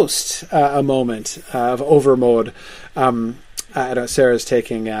almost a moment of overmode. Sarah's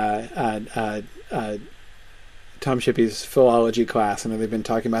taking Tom Shippey's philology class. I know they've been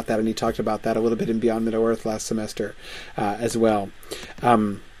talking about that, and he talked about that a little bit in Beyond Middle-earth last semester as well.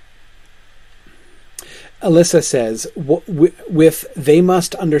 Alyssa says, with "they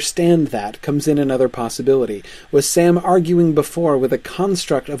must understand that" comes in another possibility. Was Sam arguing before with a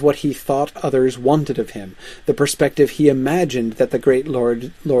construct of what he thought others wanted of him, the perspective he imagined that the great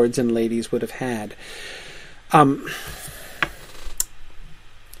lords and ladies would have had?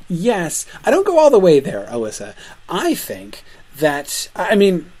 Yes, I don't go all the way there, Alyssa. I think that,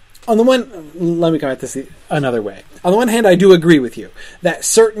 on the one, let me come at this another way. On the one hand, I do agree with you that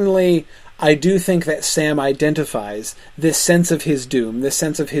certainly I do think that Sam identifies this sense of his doom, this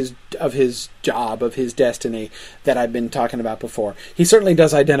sense of his job, of his destiny that I've been talking about before. He certainly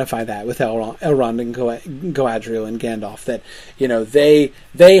does identify that with Elrond and Galadriel and Gandalf, that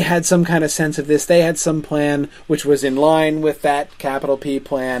they had some kind of sense of this. They had some plan which was in line with that capital P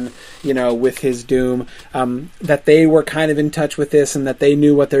plan, with his doom, that they were kind of in touch with this and that they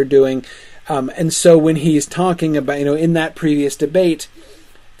knew what they're doing. And so when he's talking about, in that previous debate,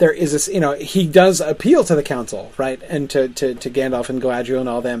 there is this, he does appeal to the council, right, and to Gandalf and Galadriel and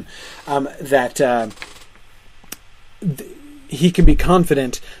all them, that he can be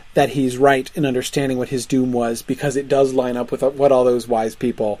confident that he's right in understanding what his doom was, because it does line up with what all those wise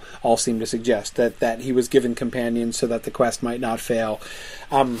people all seem to suggest, that he was given companions so that the quest might not fail.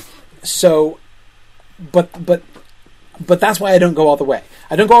 But that's why I don't go all the way.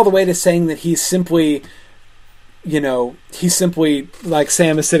 I don't go all the way to saying that he's simply... he's simply like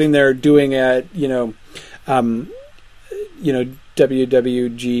Sam is sitting there doing a,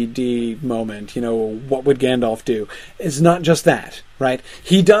 WWGD moment, what would Gandalf do? It's not just that, right?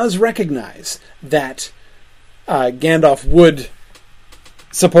 He does recognize that Gandalf would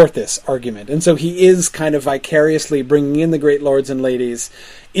support this argument. And so he is kind of vicariously bringing in the great lords and ladies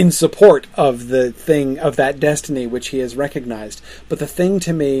in support of the thing, of that destiny which he has recognized. But the thing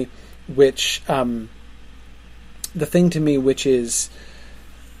to me which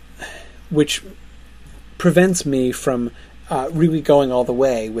prevents me from really going all the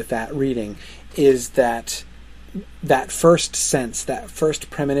way with that reading is that first sense, that first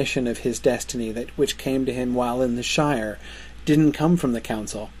premonition of his destiny, which came to him while in the Shire, didn't come from the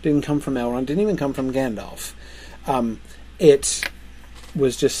council, didn't come from Elrond, didn't even come from Gandalf. It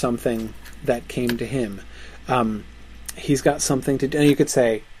was just something that came to him. He's got something to do, and you could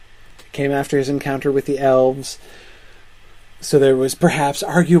say, came after his encounter with the elves, so there was perhaps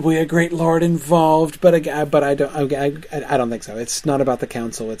arguably a great lord involved, but I don't think so. It's not about the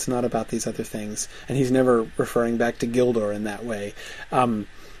council. It's not about these other things, and he's never referring back to Gildor in that way.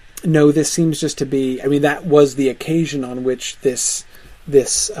 No, this seems just to be. That was the occasion on which this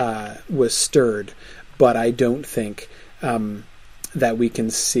was stirred, but I don't think that we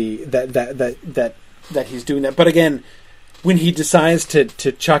can see that he's doing that. But again, when he decides to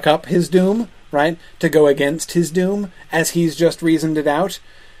chuck up his doom, right, to go against his doom, as he's just reasoned it out,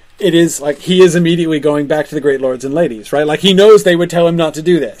 it is like he is immediately going back to the great lords and ladies, right? Like he knows they would tell him not to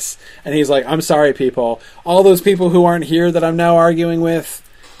do this. And he's like, I'm sorry, people. All those people who aren't here that I'm now arguing with,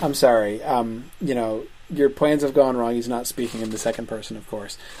 I'm sorry. Your plans have gone wrong. He's not speaking in the second person, of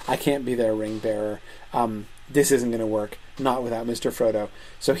course. I can't be their ring bearer. This isn't going to work. Not without Mr. Frodo.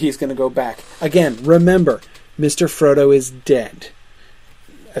 So he's going to go back. Again, remember, Mr. Frodo is dead.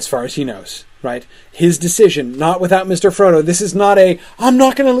 As far as he knows. Right? His decision, not without Mr. Frodo. This is not I'm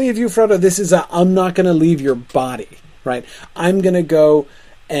not going to leave you, Frodo. This is I'm not going to leave your body. Right? I'm going to go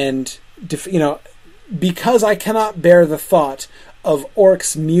and, because I cannot bear the thought of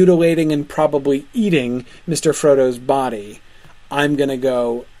orcs mutilating and probably eating Mr. Frodo's body, I'm going to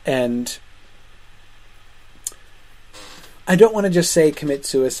go and... I don't want to just say commit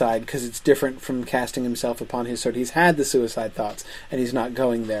suicide because it's different from casting himself upon his sword. He's had the suicide thoughts and he's not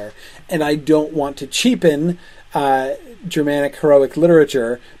going there. And I don't want to cheapen Germanic heroic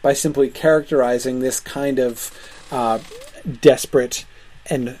literature by simply characterizing this kind of desperate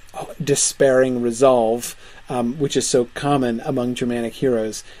and despairing resolve, which is so common among Germanic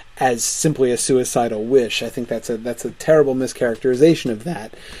heroes, as simply a suicidal wish. I think that's a terrible mischaracterization of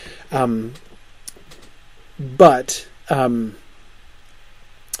that. But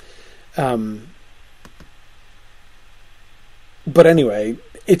anyway,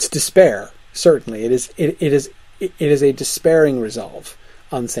 it's despair. Certainly, it is a despairing resolve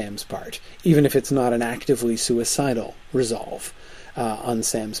on Sam's part, even if it's not an actively suicidal resolve on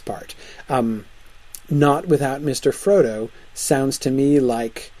Sam's part. Not without Mr. Frodo sounds to me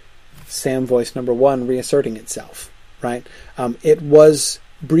like Sam voice number one reasserting itself. Right? It was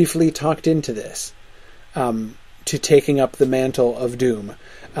briefly talked into this. To taking up the mantle of doom,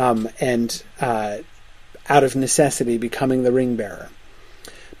 and out of necessity becoming the ring bearer.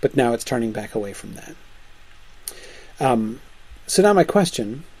 But now it's turning back away from that. So now my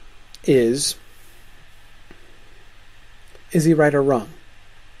question is he right or wrong?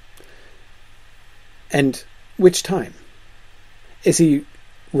 And which time? Is he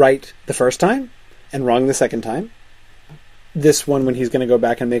right the first time and wrong the second time? This one, when he's going to go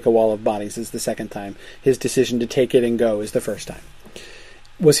back and make a wall of bodies, is the second time. His decision to take it and go is the first time.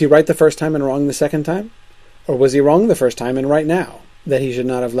 Was he right the first time and wrong the second time? Or was he wrong the first time and right now, that he should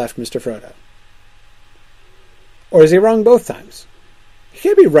not have left Mr. Frodo? Or is he wrong both times? He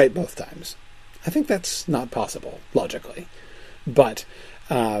can't be right both times. I think that's not possible, logically. But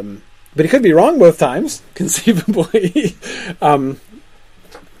he could be wrong both times, conceivably.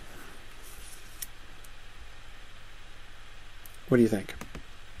 What do you think?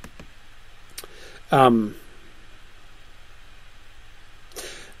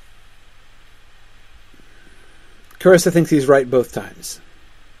 Carissa thinks he's right both times.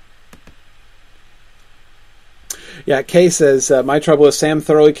 Yeah, Kay says, my trouble is Sam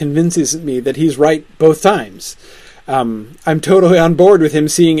thoroughly convinces me that he's right both times. I'm totally on board with him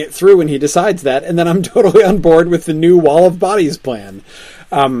seeing it through when he decides that, and then I'm totally on board with the new Wall of Bodies plan.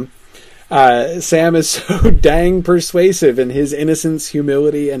 Sam is so dang persuasive in his innocence,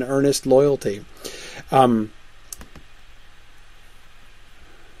 humility, and earnest loyalty.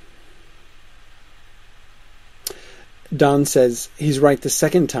 Don says he's right the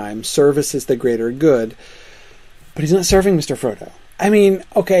second time. Service is the greater good. But he's not serving Mr. Frodo. I mean,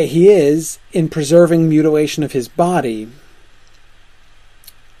 okay, he is in preserving mutilation of his body.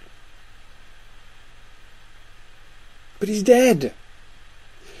 But he's dead.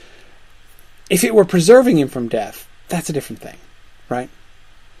 If it were preserving him from death, that's a different thing, right?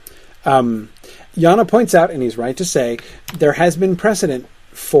 Yana points out, and he's right to say, there has been precedent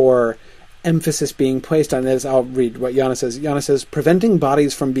for emphasis being placed on this. I'll read what Yana says. Yana says, preventing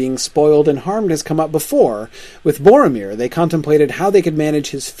bodies from being spoiled and harmed has come up before. With Boromir, they contemplated how they could manage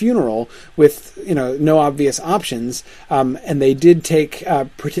his funeral with, no obvious options, and they did take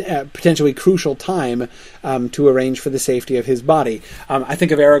potentially crucial time to arrange for the safety of his body. I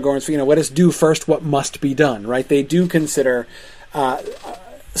think of Aragorn's, let us do first what must be done, right? They do consider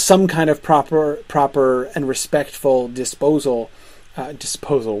some kind of proper and respectful disposal,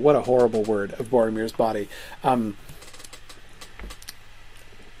 what a horrible word, of Boromir's body.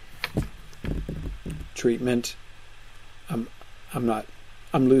 Treatment. I'm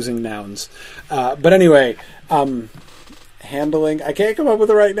losing nouns. But anyway, handling, I can't come up with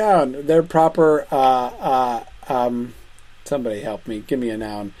the right noun. They're proper, somebody help me, give me a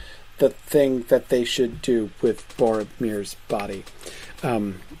noun. The thing that they should do with Boromir's body.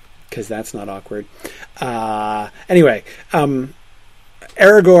 Because that's not awkward. Anyway,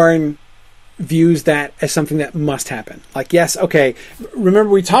 Aragorn views that as something that must happen. Like, yes, okay,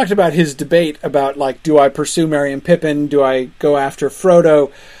 remember we talked about his debate about, do I pursue Merry and Pippin? Do I go after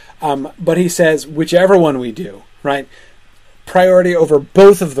Frodo? But he says, whichever one we do, right? Priority over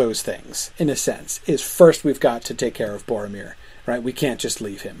both of those things, in a sense, is first we've got to take care of Boromir, right? We can't just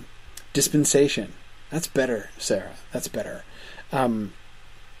leave him. Dispensation. That's better, Sarah. That's better.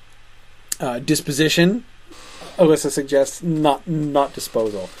 Disposition. Alyssa suggests not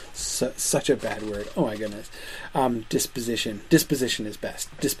disposal. Such a bad word. Oh my goodness. Disposition. Disposition is best.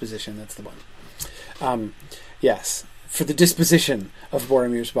 Disposition, that's the one. Yes. For the disposition of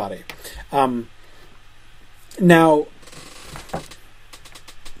Boromir's body. Now,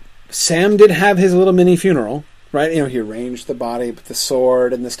 Sam did have his little mini funeral, right? He arranged the body with the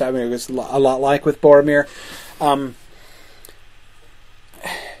sword and the stuff. It was a lot like with Boromir.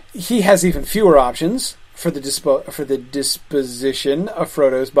 He has even fewer options for the disposition of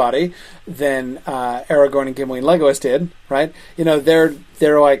Frodo's body than Aragorn and Gimli and Legolas did, right?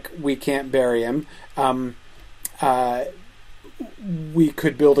 They're like, we can't bury him. We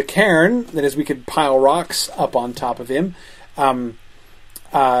could build a cairn, that is, we could pile rocks up on top of him. And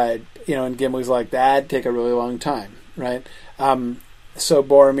Gimli's like, that'd take a really long time, right? So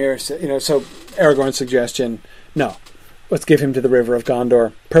Boromir, so Aragorn's suggestion, no, let's give him to the River of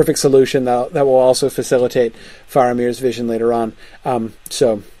Gondor. Perfect solution that will also facilitate Faramir's vision later on.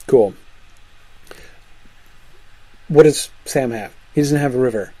 So, cool. What does Sam have? He doesn't have a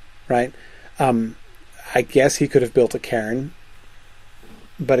river, right? I guess he could have built a cairn,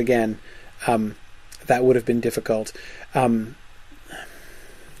 but again, that would have been difficult. I'm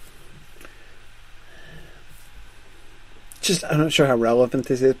not sure how relevant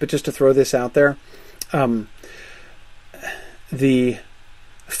this is, but just to throw this out there, the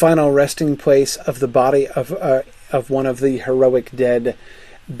final resting place of the body of one of the heroic dead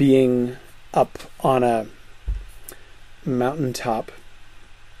being up on a mountaintop,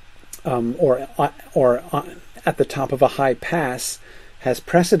 or at the top of a high pass, has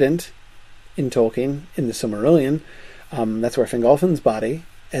precedent in Tolkien, in the Silmarillion. That's where Fingolfin's body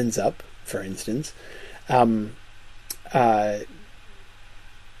ends up, for instance.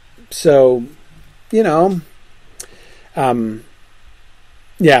 So, Yana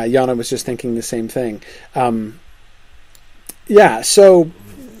was just thinking the same thing. So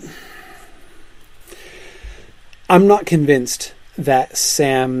I'm not convinced that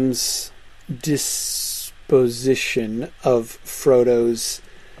Sam's disposition of Frodo's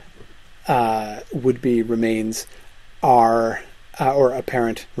would-be remains or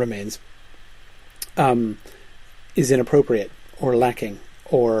apparent remains, is inappropriate or lacking,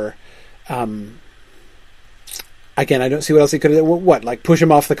 or again, I don't see what else he could have done. What, like push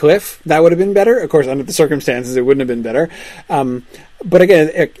him off the cliff? That would have been better. Of course, under the circumstances, it wouldn't have been better. But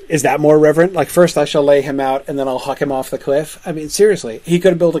again, is that more reverent? Like, first I shall lay him out, and then I'll huck him off the cliff? I mean, seriously, he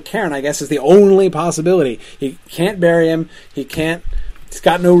could have built a cairn, I guess, is the only possibility. He can't bury him. He's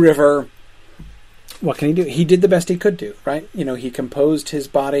got no river. What can he do? He did the best he could do, right? He composed his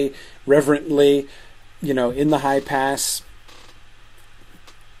body reverently, in the high pass.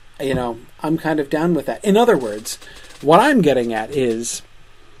 I'm kind of down with that. In other words, what I'm getting at is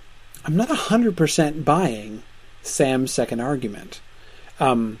I'm not 100% buying Sam's second argument.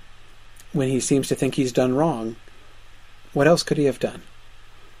 When he seems to think he's done wrong, what else could he have done?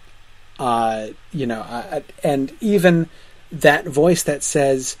 And even that voice that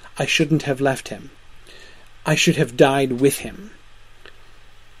says, I shouldn't have left him. I should have died with him.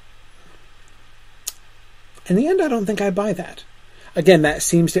 In the end, I don't think I buy that. Again, that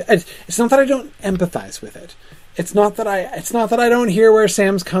seems to... It's not that I don't empathize with it. It's not that I don't hear where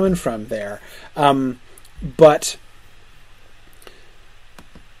Sam's coming from there. But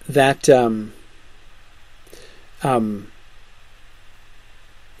that... that's...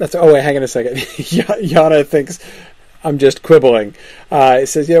 Oh, wait, hang on a second. Yana thinks I'm just quibbling. It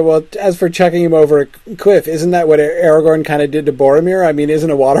says, as for chucking him over a cliff, isn't that what Aragorn kind of did to Boromir? I mean,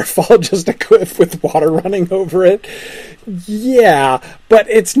 isn't a waterfall just a cliff with water running over it? Yeah, but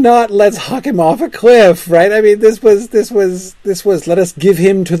it's not let's huck him off a cliff, right? I mean, this was let us give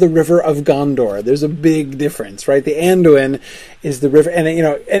him to the River of Gondor. There's a big difference, right? The Anduin is the river, and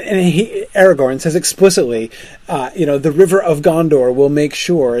Aragorn says explicitly, the River of Gondor will make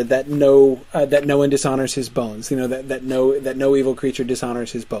sure that no one dishonors his bones. That no evil creature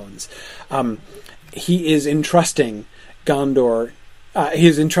dishonors his bones. He is entrusting Gondor. He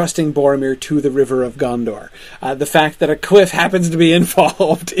is entrusting Boromir to the River of Gondor. The fact that a cliff happens to be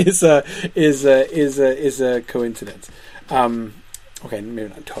involved is a coincidence. Okay, maybe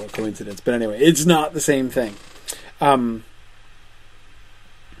not total coincidence, but anyway, it's not the same thing.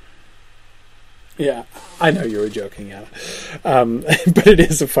 Yeah, I know you were joking, Anna, but it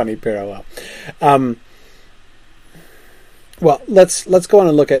is a funny parallel. Well, let's go on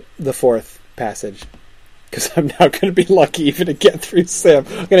and look at the fourth passage, because I'm now going to be lucky even to get through Sam.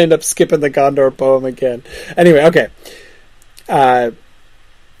 I'm going to end up skipping the Gondor poem again. Anyway, okay.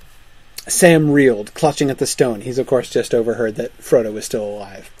 Sam reeled, clutching at the stone. He's, of course, just overheard that Frodo was still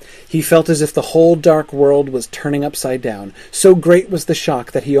alive. He felt as if the whole dark world was turning upside down. So great was the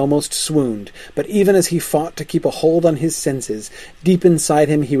shock that he almost swooned. But even as he fought to keep a hold on his senses, deep inside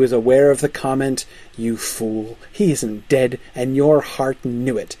him he was aware of the comment, "You fool, he isn't dead, and your heart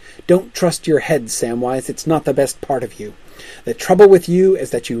knew it. Don't trust your head, Samwise, it's not the best part of you. The trouble with you is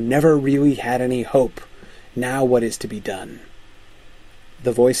that you never really had any hope. Now what is to be done?"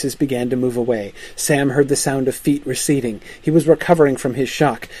 The voices began to move away. Sam heard the sound of feet receding. He was recovering from his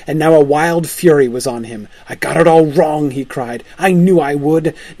shock, and now a wild fury was on him. "I got it all wrong," he cried. "I knew I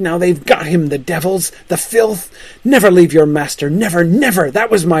would. Now they've got him, the devils, the filth. Never leave your master, never, never.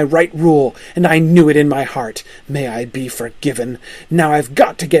 That was my right rule, and I knew it in my heart. May I be forgiven. Now I've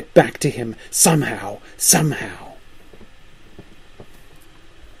got to get back to him, somehow, somehow."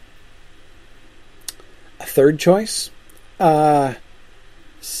 A third choice?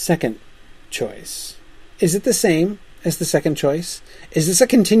 Second choice. Is it the same as the second choice? Is this a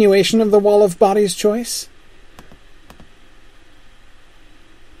continuation of the Wall of Bodies choice?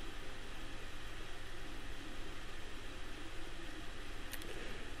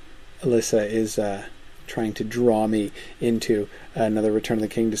 Alyssa is trying to draw me into another Return of the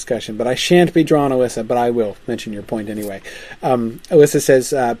King discussion, but I shan't be drawn, Alyssa, but I will mention your point anyway. Alyssa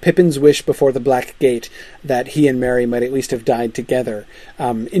says, Pippin's wish before the Black Gate that he and Merry might at least have died together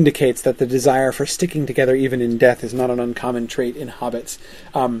indicates that the desire for sticking together even in death is not an uncommon trait in hobbits.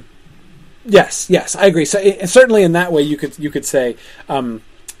 Yes, I agree. So certainly in that way you could say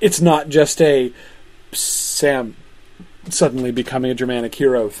it's not just a Sam suddenly becoming a Germanic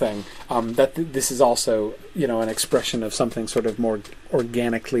hero thing. That this is also, an expression of something sort of more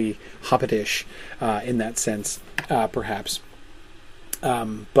organically hobbitish in that sense, perhaps.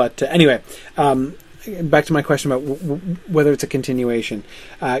 But anyway, back to my question about whether it's a continuation.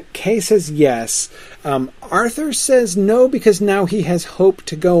 Kay says yes. Arthur says no, because now he has hope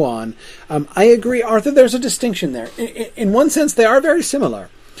to go on. I agree, Arthur, there's a distinction there. In one sense, they are very similar.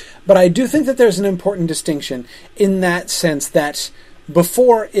 But I do think that there's an important distinction in that sense that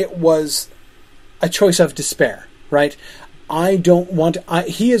before it was a choice of despair, right?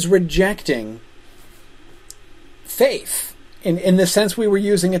 He is rejecting faith in the sense we were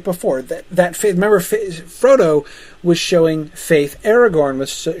using it before. That faith, remember, Frodo was showing faith, Aragorn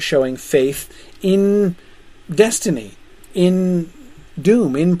was showing faith in destiny, in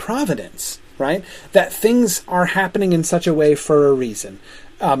doom, in providence, right? That things are happening in such a way for a reason.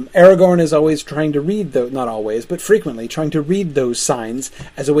 Aragorn is always trying to read those, not always, but frequently trying to read those signs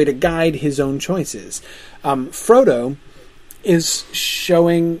as a way to guide his own choices. Frodo is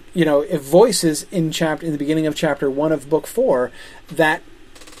showing, voices in the beginning of chapter 1 of book 4, that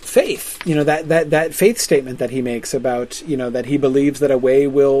faith, that faith statement that he makes about, that he believes that a way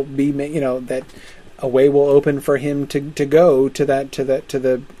will be, that a way will open for him to go to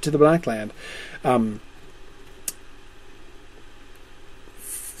the Blackland.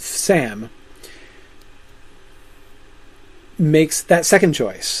 Sam makes that second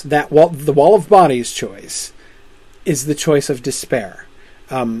choice, the Wall of Bodies choice, is the choice of despair.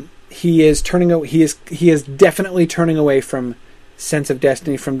 He is definitely turning away from sense of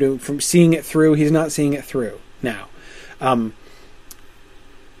destiny, from seeing it through. He's not seeing it through now.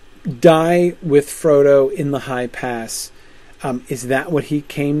 Die with Frodo in the High Pass. Is that what he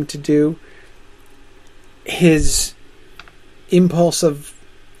came to do? His impulse of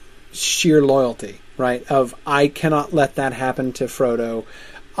sheer loyalty, right? Of, I cannot let that happen to Frodo.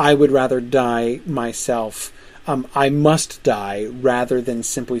 I would rather die myself. I must die rather than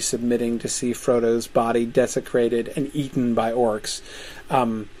simply submitting to see Frodo's body desecrated and eaten by orcs.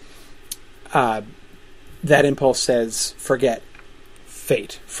 That impulse says, forget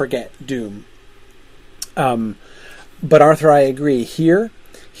fate, forget doom. But Arthur, I agree. Here,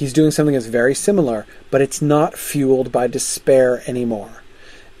 he's doing something that's very similar, but it's not fueled by despair anymore.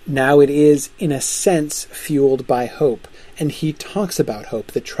 Now it is, in a sense, fueled by hope. And he talks about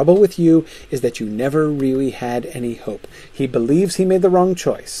hope. The trouble with you is that you never really had any hope. He believes he made the wrong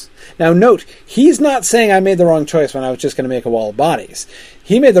choice. Now note, he's not saying I made the wrong choice when I was just going to make a Wall of Bodies.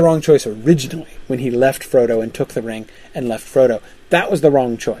 He made the wrong choice originally when he left Frodo and took the ring and left Frodo. That was the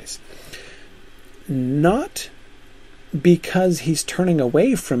wrong choice. Not because he's turning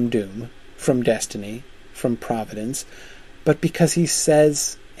away from doom, from destiny, from providence, but because he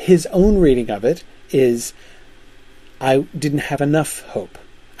says his own reading of it is, I didn't have enough hope.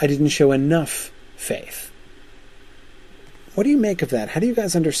 I didn't show enough faith. What do you make of that? How do you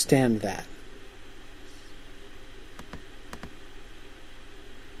guys understand that?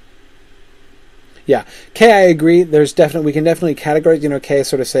 Yeah, Kay, I agree. We can definitely categorize. Kay is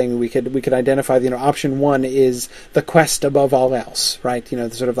sort of saying we could identify. Option one is the quest above all else, right?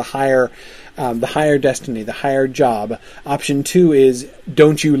 Sort of the higher destiny, the higher job. Option two is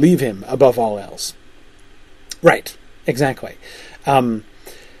don't you leave him above all else. Right, exactly.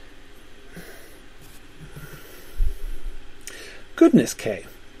 Goodness, Kay,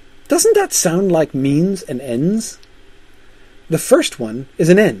 doesn't that sound like means and ends? The first one is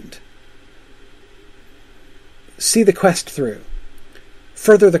an end. See the quest through.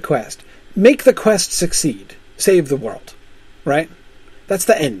 Further the quest. Make the quest succeed. Save the world. Right? That's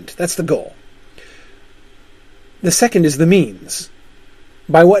the end. That's the goal. The second is the means.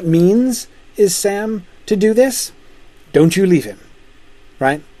 By what means is Sam to do this? Don't you leave him.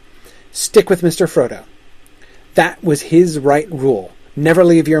 Right? Stick with Mr. Frodo. That was his right rule. Never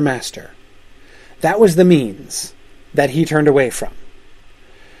leave your master. That was the means that he turned away from.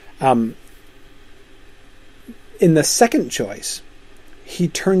 In the second choice, he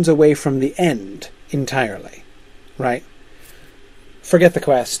turns away from the end entirely, right? Forget the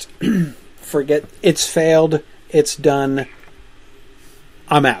quest. Forget it's failed, it's done,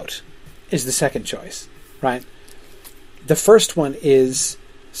 I'm out, is the second choice, right? The first one is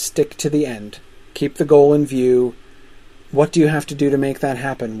stick to the end. Keep the goal in view. What do you have to do to make that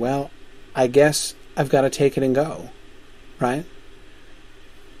happen? Well, I guess I've got to take it and go, right?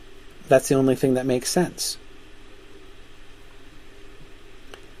 That's the only thing that makes sense.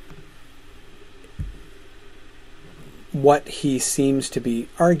 What he seems to be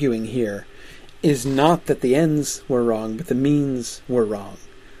arguing here is not that the ends were wrong, but the means were wrong.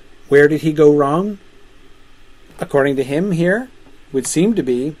 Where did he go wrong? According to him here, would seem to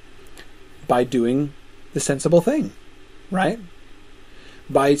be by doing the sensible thing, right?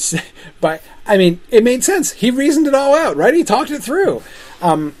 It made sense. He reasoned it all out, right? He talked it through.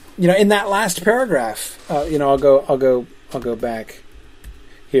 In that last paragraph, I'll go back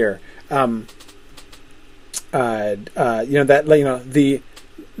here.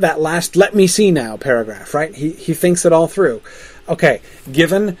 That last "let me see now" paragraph, right? He thinks it all through. Okay,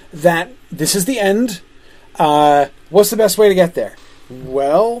 given that this is the end, what's the best way to get there?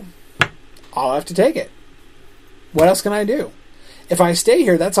 Well, I'll have to take it. What else can I do? If I stay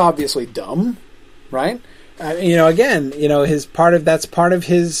here, that's obviously dumb, right? That's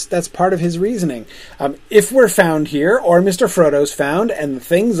part of his reasoning. If we're found here, or Mr. Frodo's found, and the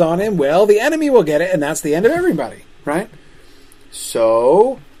thing's on him, well, the enemy will get it, and that's the end of everybody, right?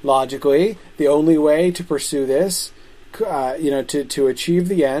 So, logically, the only way to pursue this, to achieve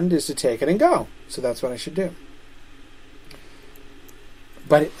the end, is to take it and go. So that's what I should do.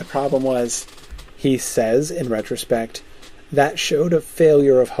 But the problem was, he says, in retrospect, that showed a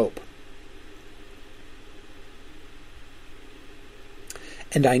failure of hope.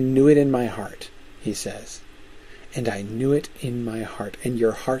 And I knew it in my heart, he says. And I knew it in my heart. And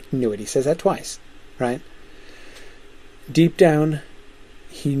your heart knew it. He says that twice, right? Deep down,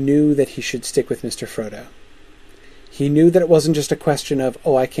 he knew that he should stick with Mr. Frodo. He knew that it wasn't just a question of,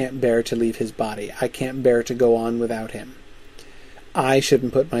 I can't bear to leave his body. I can't bear to go on without him. I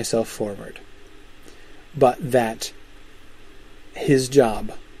shouldn't put myself forward. But that his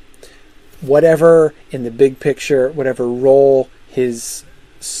job, whatever in the big picture, whatever role his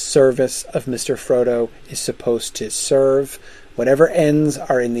service of Mr. Frodo is supposed to serve, whatever ends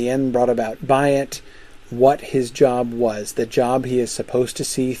are in the end brought about by it, what his job was, the job he is supposed to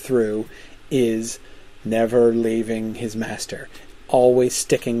see through, is never leaving his master, always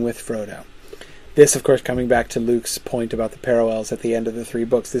sticking with Frodo. This, of course, coming back to Luke's point about the parallels at the end of the three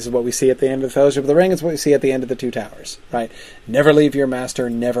books. This is what we see at the end of the Fellowship of the Ring. It's what we see at the end of the Two Towers, right? Never leave your master,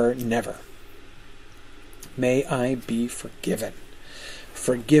 never, never. May I be forgiven.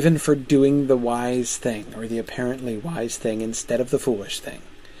 Forgiven for doing the wise thing, or the apparently wise thing, instead of the foolish thing.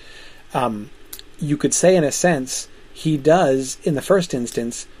 You could say, in a sense, he does, in the first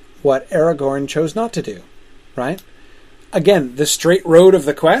instance, what Aragorn chose not to do, right? Again, the straight road of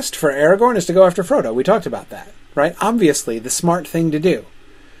the quest for Aragorn is to go after Frodo. We talked about that, right? Obviously, the smart thing to do.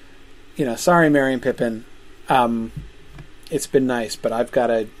 Sorry, Merry and Pippin. It's been nice, but I've got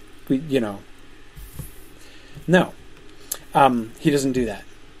to, No. He doesn't do that.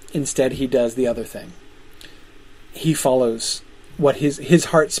 Instead, he does the other thing. He follows what his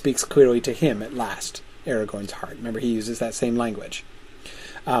heart speaks clearly to him at last. Aragorn's heart. Remember, he uses that same language.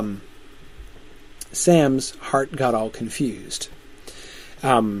 Sam's heart got all confused.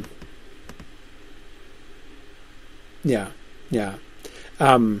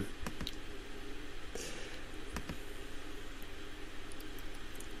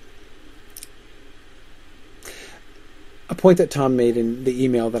 a point that Tom made in the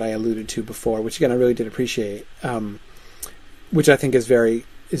email that I alluded to before, which again I really did appreciate, which I think is very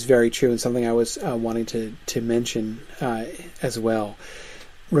true and something I was wanting to mention as well.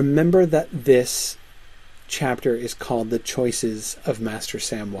 Remember that this chapter is called The Choices of Master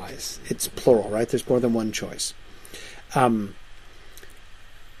Samwise. It's plural, right? There's more than one choice.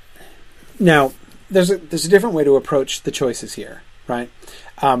 Now, there's a different way to approach the choices here, right?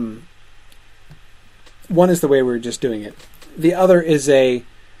 One is the way we were just doing it. The other is a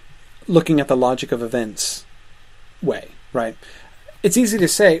looking at the logic of events way, right? It's easy to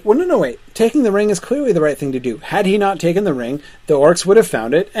say, well, no, wait. Taking the ring is clearly the right thing to do. Had he not taken the ring, the orcs would have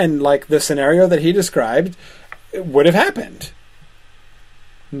found it, and like the scenario that he described, it would have happened.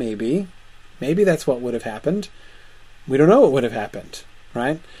 Maybe that's what would have happened. We don't know what would have happened,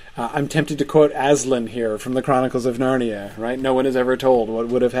 right? I'm tempted to quote Aslan here from the Chronicles of Narnia, right? No one is ever told what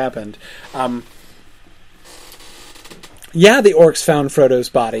would have happened. Yeah, the orcs found Frodo's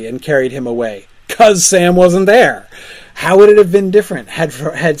body and carried him away, 'cause Sam wasn't there. How would it have been different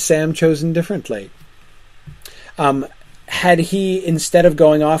had Sam chosen differently? Had he, instead of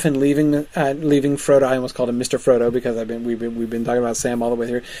going off and leaving Frodo, I almost called him Mr. Frodo because we've been talking about Sam all the way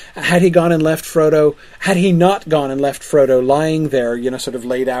through. Had he not gone and left Frodo lying there, sort of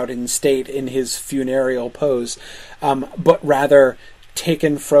laid out in state in his funereal pose, but rather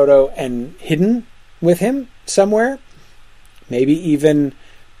taken Frodo and hidden with him somewhere, maybe even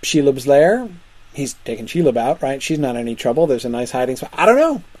Shelob's lair. He's taken Shelob out, right? She's not in any trouble. There's a nice hiding spot. I don't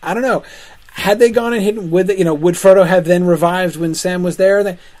know. Had they gone and hidden, would Frodo have then revived when Sam was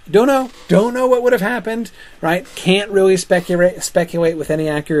there? Don't know what would have happened, right? Can't really speculate with any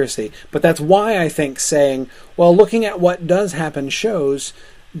accuracy. But that's why I think saying, well, looking at what does happen shows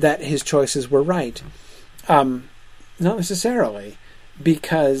that his choices were right. Not necessarily,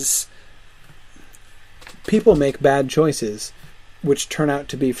 because people make bad choices which turn out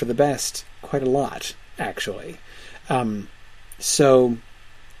to be for the best quite a lot, actually. So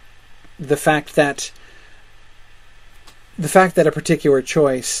the fact that a particular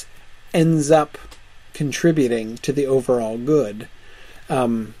choice ends up contributing to the overall good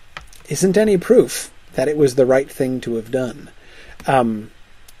isn't any proof that it was the right thing to have done. And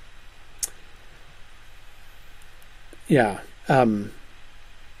I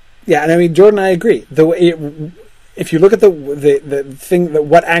mean, Jordan, I agree. If you look at the thing, that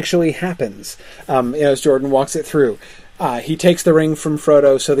what actually happens, as Jordan walks it through, he takes the ring from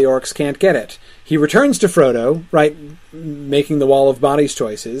Frodo so the orcs can't get it. He returns to Frodo, right, making the Wall of Bodies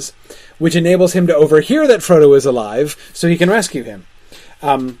choices, which enables him to overhear that Frodo is alive so he can rescue him.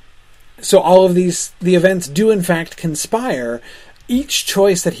 So all of the events do in fact conspire. Each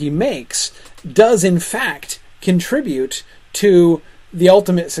choice that he makes does in fact contribute to the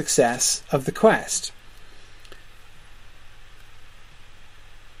ultimate success of the quest.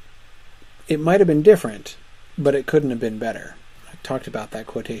 It might have been different, but it couldn't have been better. I talked about that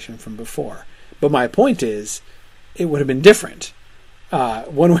quotation from before. But my point is, it would have been different.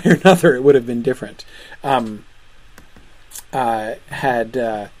 One way or another, it would have been different. Had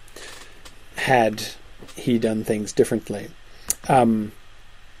he done things differently.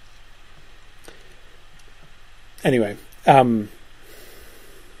 Anyway.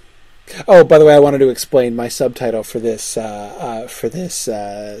 Oh, by the way, I wanted to explain my subtitle for this slide,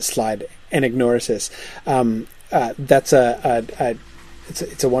 Anagnorisis. That's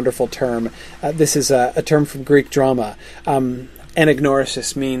it's a wonderful term. This is a term from Greek drama.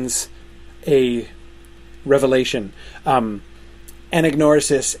 Anagnorisis means a revelation.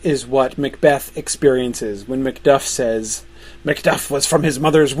 Anagnorisis is what Macbeth experiences when Macduff says, "Macduff was from his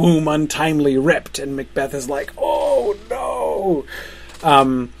mother's womb untimely ripped," and Macbeth is like, "Oh no!"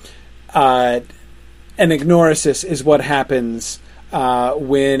 Anagnorisis is what happens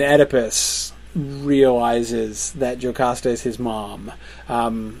when Oedipus realizes that Jocasta is his mom,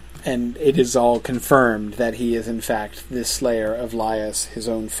 and it is all confirmed that he is in fact the slayer of Laius, his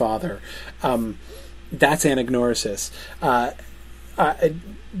own father. That's anagnorisis.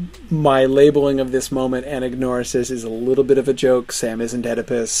 My labeling of this moment, anagnorisis, is a little bit of a joke. Sam isn't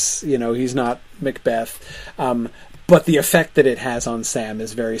Oedipus, he's not Macbeth. But the effect that it has on Sam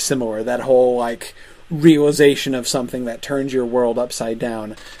is very similar. That whole, realization of something that turns your world upside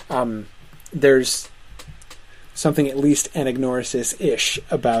down. There's something at least anagnorisis-ish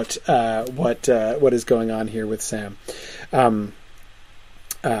about what is going on here with Sam.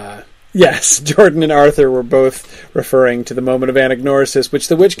 Yes, Jordan and Arthur were both referring to the moment of anagnorisis, which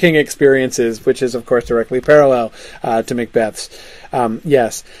the Witch King experiences, which is, of course, directly parallel to Macbeth's.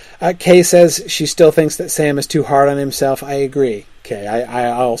 Yes. Kay says she still thinks that Sam is too hard on himself. I agree. Okay,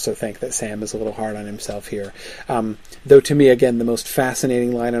 I also think that Sam is a little hard on himself here. Though to me, again, the most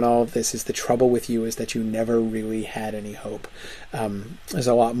fascinating line in all of this is the trouble with you is that you never really had any hope. There's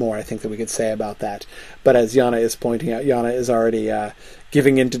a lot more, I think, that we could say about that. But as Yana is pointing out, Yana is already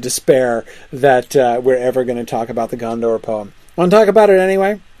giving into despair that we're ever going to talk about the Gondor poem. Want to talk about it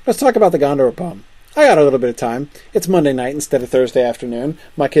anyway? Let's talk about the Gondor poem. I got a little bit of time. It's Monday night instead of Thursday afternoon.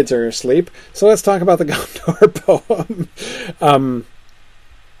 My kids are asleep, so let's talk about the Gondor poem.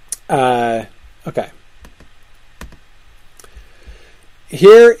 Okay.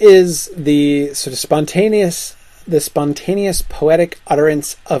 Here is the sort of spontaneous poetic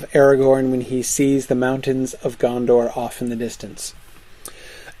utterance of Aragorn when he sees the mountains of Gondor off in the distance.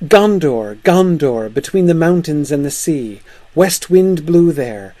 Gondor, Gondor, between the mountains and the sea, west wind blew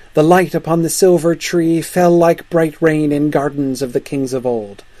there, the light upon the silver tree fell like bright rain in gardens of the kings of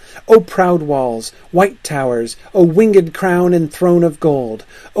old. O proud walls, white towers, O winged crown and throne of gold,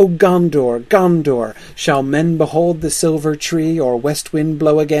 O Gondor, Gondor, shall men behold the silver tree, or west wind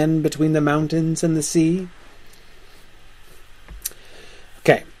blow again between the mountains and the sea?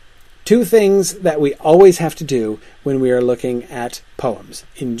 Okay. Two things that we always have to do when we are looking at poems,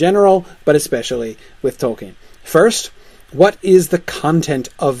 in general, but especially with Tolkien. First, what is the content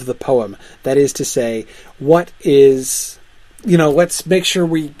of the poem? That is to say, what is, let's make sure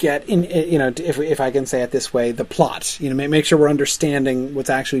we get in, if I can say it this way, the plot. Make sure we're understanding what's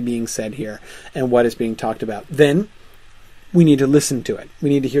actually being said here and what is being talked about. Then we need to listen to it. We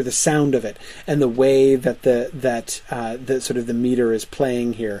need to hear the sound of it and the way that the sort of the meter is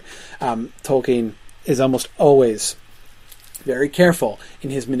playing here. Tolkien is almost always very careful in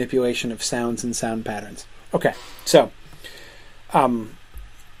his manipulation of sounds and sound patterns. Okay, so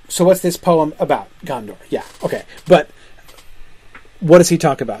what's this poem about? Gondor. Yeah, okay. But what does he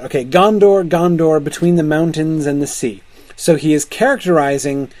talk about? Okay, Gondor, Gondor, between the mountains and the sea. So he is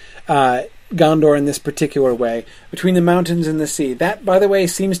characterizing Gondor in this particular way, between the mountains and the sea. That, by the way,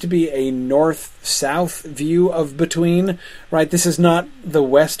 seems to be a north-south view of between, right? This is not the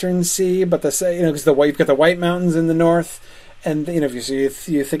Western Sea, but because you've got the White Mountains in the north, and if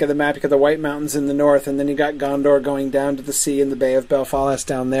you think of the map, you've got the White Mountains in the north, and then you got Gondor going down to the sea in the Bay of Belfalas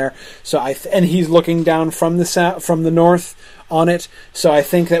down there. So and he's looking down from the north on it. So I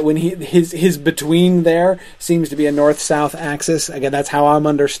think that when his between there seems to be a north-south axis. Again, that's how I'm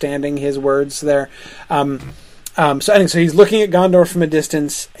understanding his words there. So he's looking at Gondor from a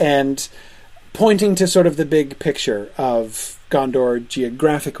distance and pointing to sort of the big picture of Gondor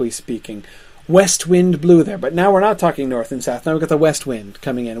geographically speaking. West wind blew there, but now we're not talking north and south. Now we've got the west wind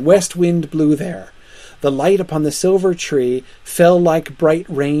coming in. West wind blew there. The light upon the silver tree fell like bright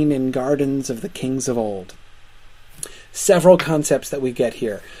rain in gardens of the kings of old. Several concepts that we get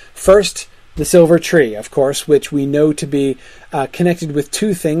here. First, the silver tree, of course, which we know to be connected with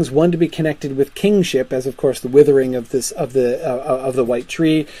two things. One, to be connected with kingship, as of course the withering of the white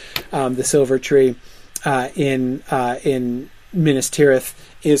tree, the silver tree in Minas Tirith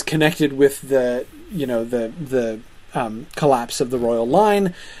is connected with the collapse of the royal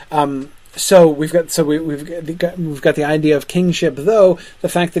line. So we've got the idea of kingship, though the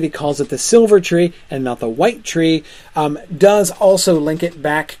fact that he calls it the silver tree and not the white tree does also link it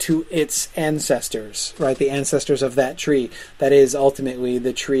back to its ancestors, right? The ancestors of that tree. That is ultimately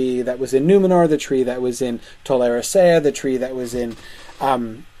the tree that was in Numenor, the tree that was in Tol Eressëa, the tree that was in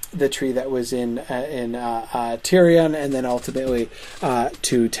Tirion, and then ultimately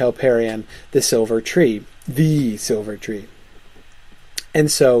to Telperion, the silver tree. And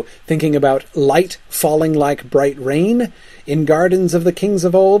so, thinking about light falling like bright rain in gardens of the kings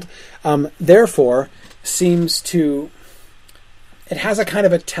of old, therefore, it has a kind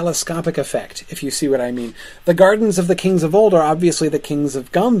of a telescopic effect, if you see what I mean. The gardens of the kings of old are obviously the kings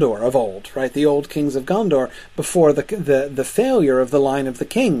of Gondor of old, right? The old kings of Gondor before the failure of the line of the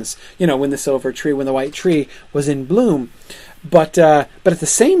kings, when the silver tree, when the white tree was in bloom. But at the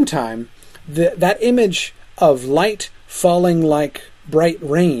same time, that image of light falling like bright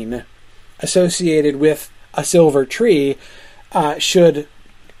rain associated with a silver tree should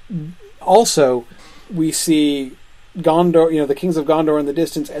also, we see Gondor, the kings of Gondor in the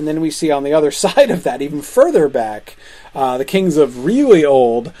distance, and then we see on the other side of that, even further back, the kings of really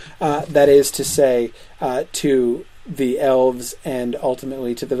old, that is to say, to the elves and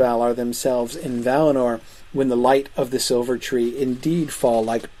ultimately to the Valar themselves in Valinor, when the light of the silver tree indeed fall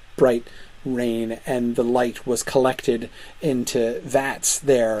like bright rain, and the light was collected into vats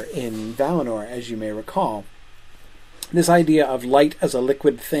there in Valinor, as you may recall. This idea of light as a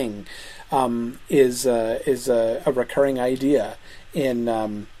liquid thing is a recurring idea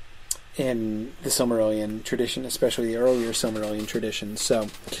in in the Silmarillion tradition, especially the earlier Silmarillion tradition. So,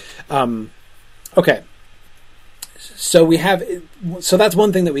 okay. So that's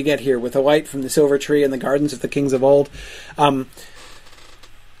one thing that we get here with the light from the silver tree and the gardens of the kings of old. And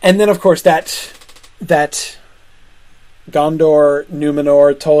then, of course, that Gondor,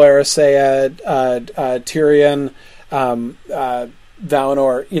 Numenor, Tol Eressëa, Tirion,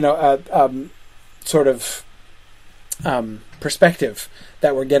 Valinor, sort of perspective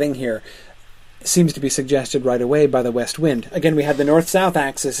that we're getting here seems to be suggested right away by the west wind. Again, we had the north-south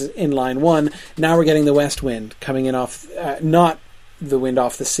axis in line 1. Now we're getting the west wind coming in off, not the wind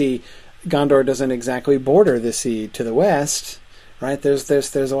off the sea. Gondor doesn't exactly border the sea to the west, right? There's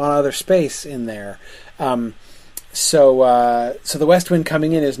a lot of other space in there. So the west wind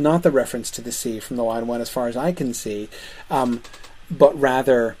coming in is not the reference to the sea from the line 1 as far as I can see, but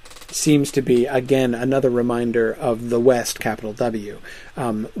rather seems to be, again, another reminder of the West, capital W,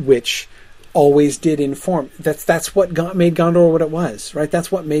 which always did inform. That's what made Gondor what it was, right?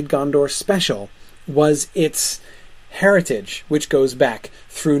 That's what made Gondor special, was its heritage, which goes back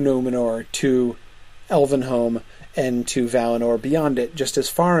through Numenor to Elvenhome and to Valinor beyond it, just as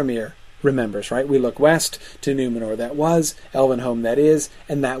Faramir remembers, right? We look west to Numenor that was, Elvenhome that is,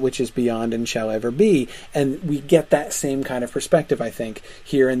 and that which is beyond and shall ever be. And we get that same kind of perspective, I think,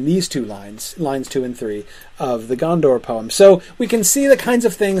 here in these two lines 2 and 3 of the Gondor poem. So we can see the kinds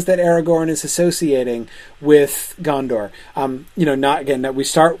of things that Aragorn is associating with Gondor. Not again that we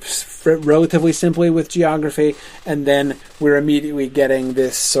start relatively simply with geography, and then we're immediately getting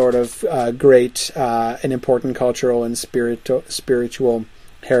this sort of great and important cultural and spiritual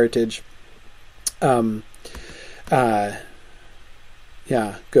heritage. Yeah,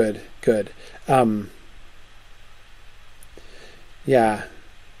 good. Yeah.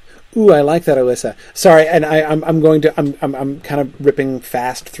 Ooh, I like that, Alyssa. Sorry, and I'm kind of ripping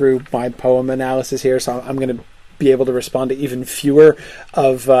fast through my poem analysis here, so I'm going to be able to respond to even fewer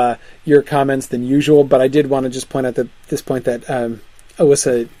of your comments than usual. But I did want to just point out this point that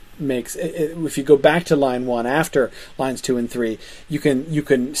Alyssa makes. If you go back to line 1 after lines 2 and 3, you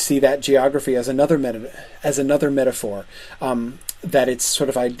can see that geography as another metaphor. That it's sort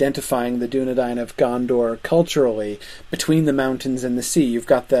of identifying the Dunedain of Gondor culturally between the mountains and the sea. You've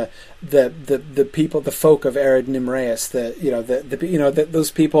got the people, the folk of Ered Nimraeus,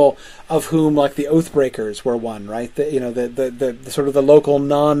 those people of whom, like the Oathbreakers, were one, right? The sort of the local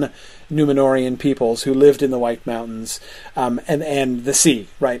non-Numenorian peoples who lived in the White Mountains, and the sea,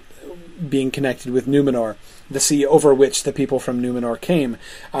 right, being connected with Numenor. The sea over which the people from Numenor came.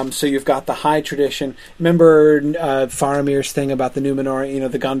 So you've got the high tradition. Remember Faramir's thing about the Numenor,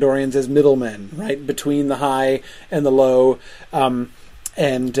 the Gondorians as middlemen, right, between the high and the low. So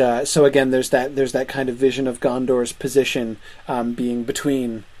again, there's that kind of vision of Gondor's position being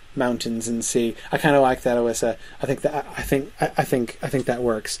between mountains and sea. I kind of like that, Alyssa. I think that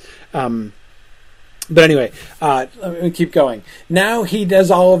works. But anyway, let me keep going. Now he does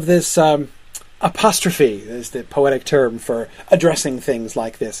all of this. Apostrophe is the poetic term for addressing things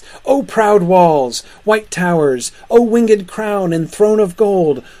like this. O proud walls, white towers, O winged crown and throne of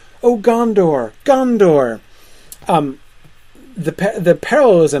gold, O Gondor, Gondor. The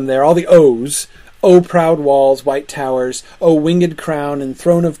parallelism there, all the O's, O proud walls, white towers, O winged crown and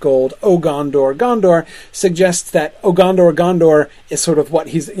throne of gold, O Gondor, Gondor, suggests that O Gondor, Gondor is sort of what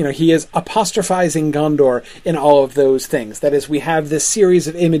he is apostrophizing Gondor in all of those things. That is, we have this series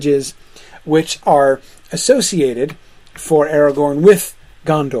of images which are associated for Aragorn with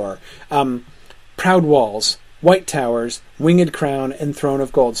Gondor. Proud walls, white towers, winged crown, and throne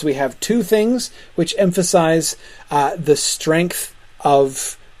of gold. So we have two things which emphasize the strength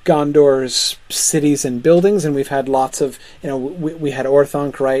of Gondor's cities and buildings, and we've had lots of, we had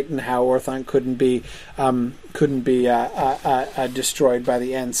Orthanc, right, and how Orthanc couldn't be destroyed by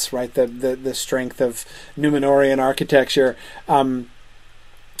the Ents, right, the strength of Numenorian architecture.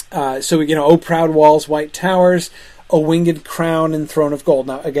 O proud walls, white towers, a winged crown and throne of gold.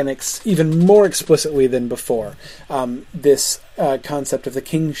 Now, again, even more explicitly than before, this concept of the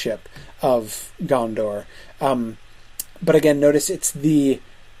kingship of Gondor. But again, notice it's the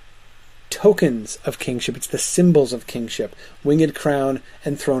tokens of kingship, it's the symbols of kingship. Winged crown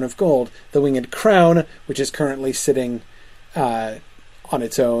and throne of gold. The winged crown, which is currently sitting on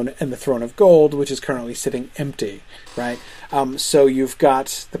its own, and the throne of gold, which is currently sitting empty, right? So you've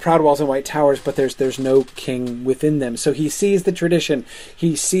got the proud walls and white towers, but there's no king within them. So he sees the tradition,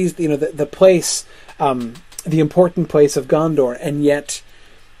 he sees the place, the important place of Gondor, and yet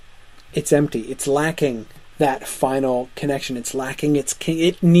it's empty. It's lacking that final connection. It's lacking its king.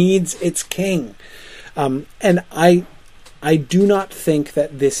 It needs its king. And I I do not think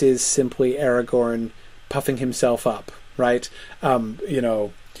that this is simply Aragorn puffing himself up, right?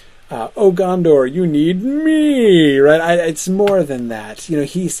 Oh Gondor, you need me, right? It's more than that.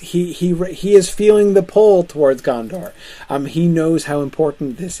 He is feeling the pull towards Gondor. He knows how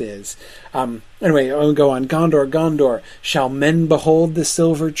important this is. Anyway, I'll go on. Gondor, shall men behold the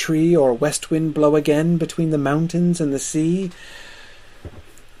silver tree, or west wind blow again between the mountains and the sea?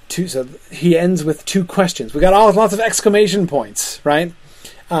 So he ends with two questions. We got lots of exclamation points, right?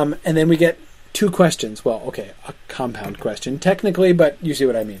 And then we get two questions. Well, okay, a compound question technically, but you see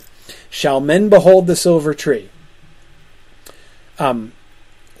what I mean. Shall men behold the silver tree?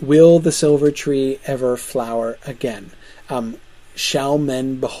 Will the silver tree ever flower again? Shall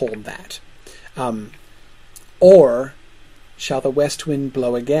men behold that? Or shall the west wind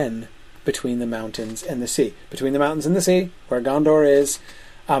blow again between the mountains and the sea? Between the mountains and the sea, where Gondor is,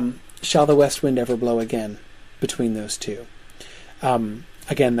 shall the west wind ever blow again between those two?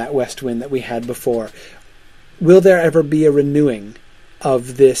 Again, that west wind that we had before. Will there ever be a renewing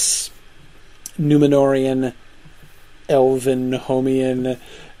of this Númenorian, Elven, Homian,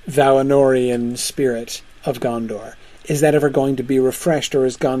 Valinorian spirit of Gondor? Is that ever going to be refreshed, or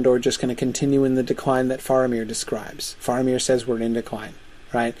is Gondor just going to continue in the decline that Faramir describes? Faramir says we're in decline,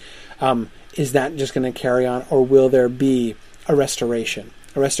 right? Is that just going to carry on, or will there be a restoration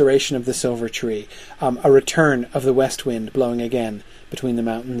of the silver tree, a return of the west wind blowing again between the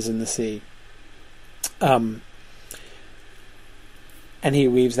mountains and the sea? And he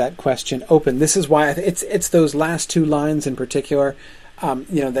leaves that question open. This is why it's those last two lines in particular,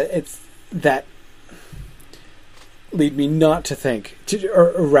 that lead me not to think,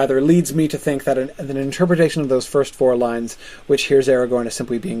 or rather leads me to think that an interpretation of those first four lines, which hears Aragorn as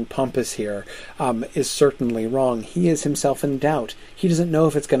simply being pompous here, is certainly wrong. He is himself in doubt. He doesn't know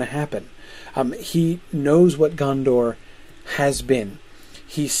if it's going to happen. He knows what Gondor has been.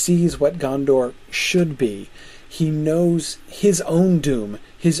 He sees what Gondor should be. He knows his own doom,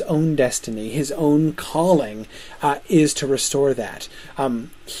 his own destiny, his own calling is to restore that.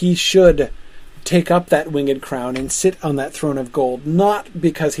 He should take up that winged crown and sit on that throne of gold, not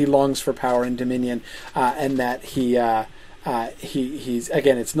because he longs for power and dominion, and that he's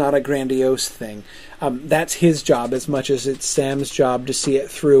again, it's not a grandiose thing. That's his job as much as it's Sam's job to see it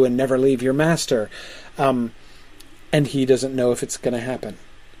through and never leave your master. And he doesn't know if it's going to happen.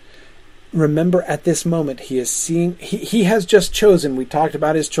 Remember, at this moment, he is seeing... He has just chosen... We talked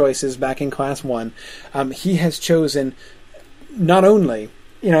about his choices back in Class 1. He has chosen not only...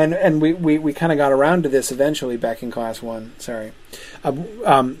 and we kind of got around to this eventually back in Class 1. Sorry.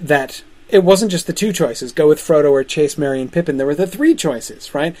 That it wasn't just the two choices. Go with Frodo or chase Merry and Pippin. There were the three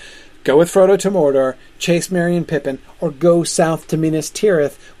choices, right? Go with Frodo to Mordor, chase Merry and Pippin, or go south to Minas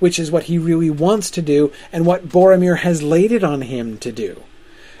Tirith, which is what he really wants to do and what Boromir has laid it on him to do.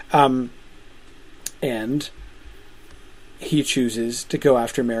 And he chooses to go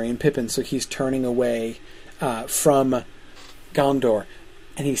after Merry and Pippin, so he's turning away from Gondor.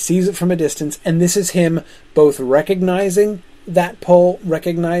 And he sees it from a distance, and this is him both recognizing that pull,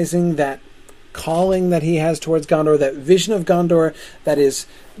 recognizing that calling that he has towards Gondor, that vision of Gondor that is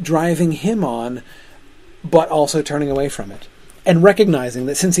driving him on, but also turning away from it. And recognizing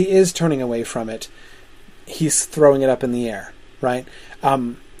that since he is turning away from it, he's throwing it up in the air, right?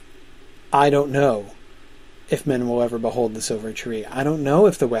 I don't know if men will ever behold the silver tree. I don't know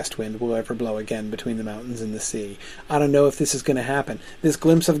if the west wind will ever blow again between the mountains and the sea. I don't know if this is going to happen. This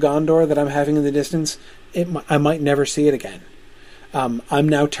glimpse of Gondor that I'm having in the distance, I might never see it again. I'm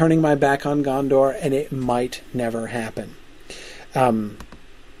now turning my back on Gondor, and it might never happen. Good,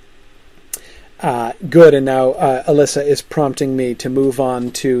 and now Alyssa is prompting me to move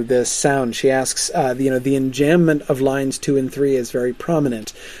on to the sound. She asks, the enjambment of lines 2 and 3 is very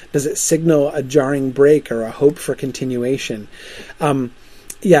prominent. Does it signal a jarring break or a hope for continuation?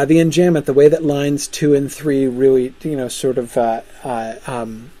 Yeah, the enjambment, the way that lines 2 and 3 really, sort of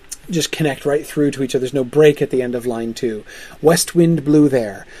just connect right through to each other. There's no break at the end of line 2. West wind blew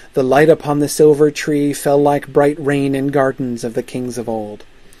there. The light upon the silver tree fell like bright rain in gardens of the kings of old.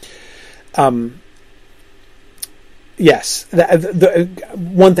 Yes, the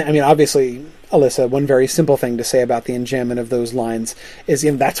one thing, obviously, Alyssa, one very simple thing to say about the enjambment of those lines is,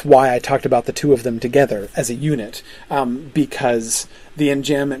 that's why I talked about the two of them together as a unit, because the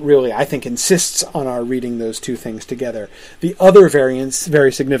enjambment really, I think, insists on our reading those two things together. The other very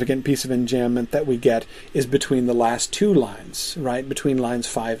significant piece of enjambment that we get is between the last two lines, right? Between lines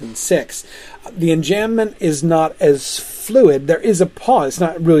 5 and 6. The enjambment is not as fluid. There is a pause. It's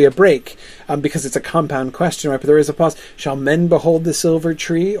not really a break, because it's a compound question, right? But there is a pause. Shall men behold the silver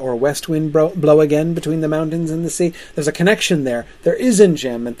tree, or west wind blow again between the mountains and the sea? There's a connection there. There is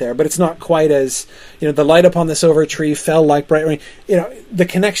enjambment there, but it's not quite as, the light upon the silver tree fell like bright rain. The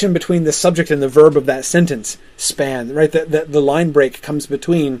connection between the subject and the verb of that sentence span, right? The line break comes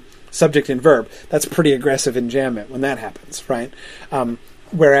between subject and verb. That's pretty aggressive enjambment when that happens, right?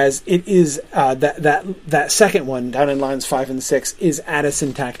 Whereas it is that second one down in lines 5 and 6 is at a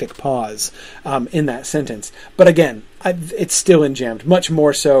syntactic pause in that sentence. But again, it's still enjambed, much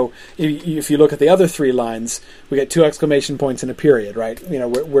more so. If you look at the other three lines, we get 2 exclamation points and a period, right?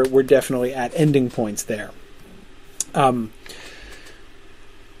 We're definitely at ending points there.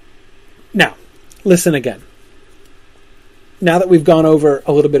 Now, listen again. Now that we've gone over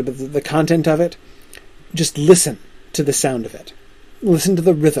a little bit of the content of it, just listen to the sound of it. Listen to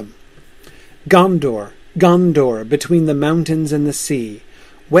the rhythm. Gondor, Gondor, between the mountains and the sea.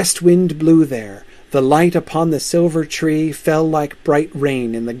 West wind blew there. The light upon the silver tree fell like bright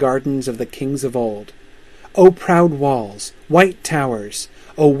rain in the gardens of the kings of old. O proud walls, white towers,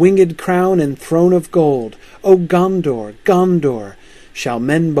 O winged crown and throne of gold, O Gondor, Gondor, shall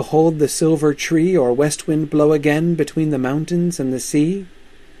men behold the silver tree, or west wind blow again between the mountains and the sea?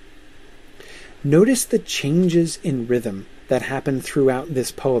 Notice the changes in rhythm that happen throughout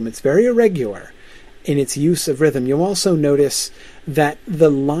this poem. It's very irregular in its use of rhythm. You'll also notice that the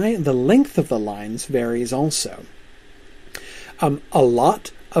length of the lines varies also. A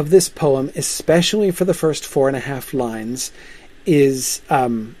lot of this poem, especially for the first 4.5 lines, is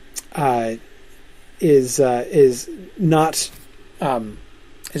not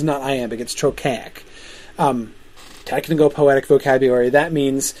iambic. It's trochaic. Technical poetic vocabulary. That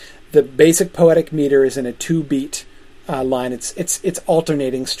means the basic poetic meter is in a 2-beat line. It's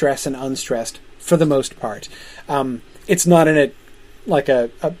alternating stress and unstressed for the most part. It's not in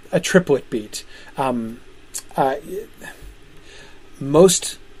a triplet beat.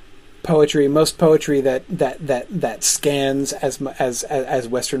 Most poetry that scans as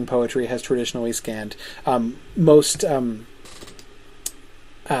Western poetry has traditionally scanned. Most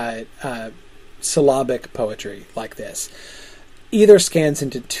syllabic poetry like this either scans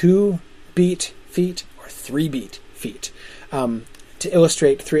into 2-beat feet or 3-beat feet. To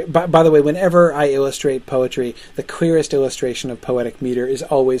illustrate three. By the way, whenever I illustrate poetry, the clearest illustration of poetic meter is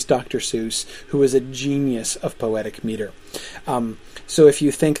always Dr. Seuss, who is a genius of poetic meter. So if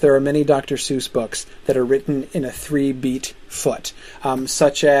you think there are many Dr. Seuss books that are written in a 3-beat foot,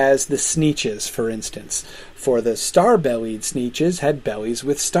 such as the Sneetches, for instance. For the star-bellied Sneetches had bellies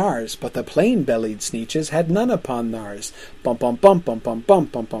with stars, but the plain-bellied Sneetches had none upon theirs. Bum bum bum bum bum bum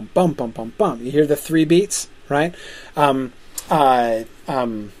bum bum bum bum bum bum. You hear the 3 beats, right? The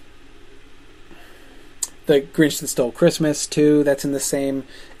Grinch That Stole Christmas, too, that's in the same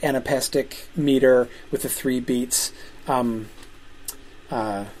anapestic meter with the 3 beats.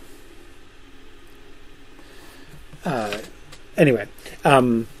 Anyway.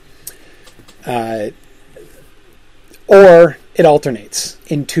 Or it alternates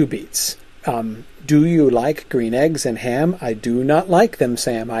in 2 beats. Do you like green eggs and ham? I do not like them,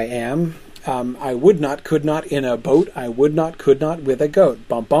 Sam, I am. I would not, could not in a boat. I would not, could not with a goat.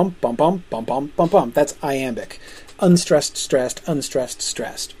 Bum bum bum bum bum bum bum bum. That's iambic. Unstressed, stressed, unstressed,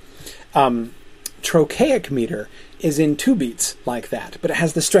 stressed. Trochaic meter is in 2 beats like that, but it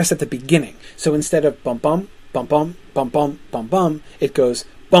has the stress at the beginning. So instead of bum bum bum bum bum bum bum bum, it goes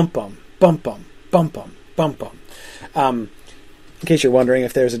bum bum bum bum bum bum bum bum. In case you're wondering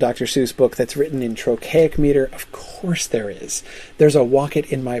if there's a Dr. Seuss book that's written in trochaic meter, of course there is. There's a Walk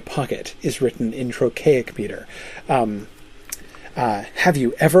It in My Pocket is written in trochaic meter. Have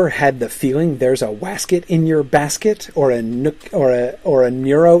you ever had the feeling there's a wasket in your basket, or a nook, or a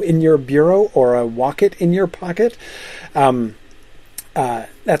neuro in your bureau, or a walk-it in your pocket?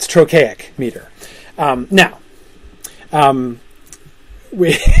 That's trochaic meter. Now,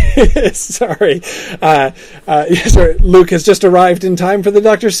 sorry, Luke has just arrived in time for the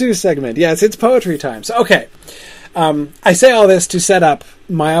Dr. Seuss segment. Yes, it's poetry time. So, okay. I say all this to set up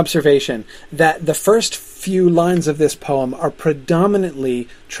my observation that the first few lines of this poem are predominantly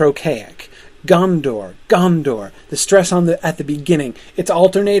trochaic. Gondor, Gondor. The stress at the beginning. It's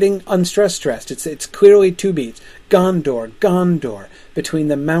alternating unstressed, stressed. It's clearly 2 beats. Gondor, Gondor. Between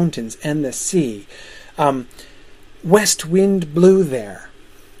the mountains and the sea. West wind blew there.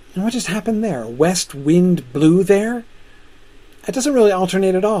 And what just happened there? West wind blew there? It doesn't really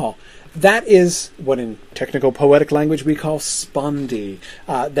alternate at all. That is what in technical poetic language we call spondee.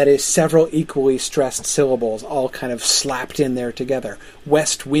 That is several equally stressed syllables all kind of slapped in there together.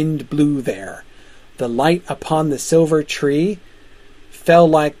 West wind blew there. The light upon the silver tree fell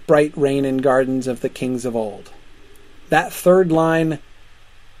like bright rain in gardens of the kings of old. That third line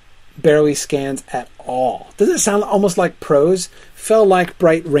barely scans at all. Doesn't it sound almost like prose? Fell like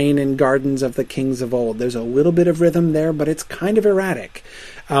bright rain in gardens of the kings of old. There's a little bit of rhythm there, but it's kind of erratic.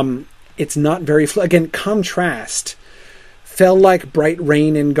 It's not very... Again, contrast. Fell like bright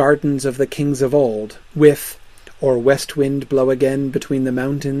rain in gardens of the kings of old with, or west wind blow again between the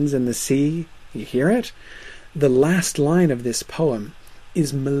mountains and the sea. You hear it? The last line of this poem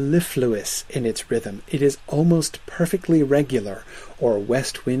is mellifluous in its rhythm. It is almost perfectly regular. Or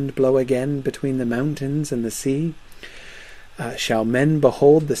west wind blow again between the mountains and the sea. Shall men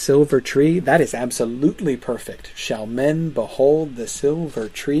behold the silver tree? That is absolutely perfect. Shall men behold the silver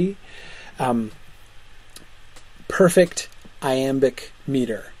tree? Perfect iambic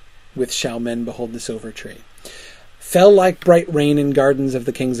meter with shall men behold the silver tree. Fell like bright rain in gardens of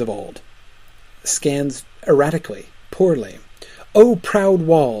the kings of old. Scans erratically, poorly. O proud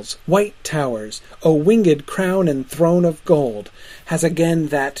walls, white towers, O winged crown and throne of gold, has again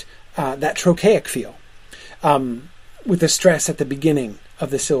that trochaic feel, with the stress at the beginning of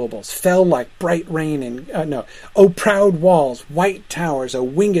the syllables. Fell like bright rain in... O proud walls, white towers, O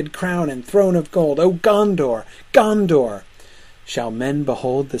winged crown and throne of gold, O Gondor, Gondor! Shall men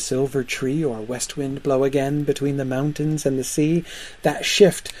behold the silver tree, or west wind blow again between the mountains and the sea? That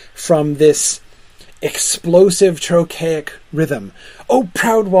shift from this explosive trochaic rhythm. Oh,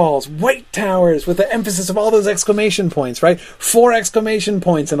 proud walls, white towers, with the emphasis of all those exclamation points, right? 4 exclamation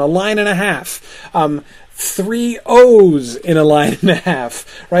points in a line and a half. 3 O's in a line and a half,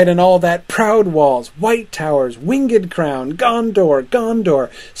 right? And all that. Proud walls, white towers, winged crown, Gondor, Gondor,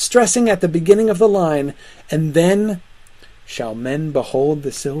 stressing at the beginning of the line, and then... Shall men behold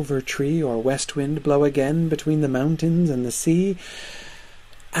the silver tree, or west wind blow again between the mountains and the sea?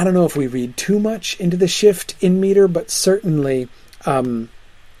 I don't know if we read too much into the shift in meter, but certainly, I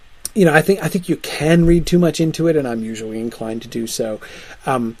think you can read too much into it, and I'm usually inclined to do so.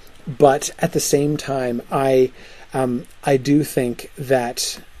 But at the same time, I do think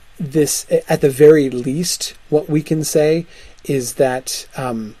that this, at the very least, what we can say is that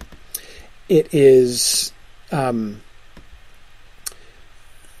it is.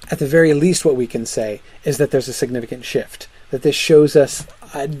 At the very least, what we can say is that there's a significant shift, that this shows us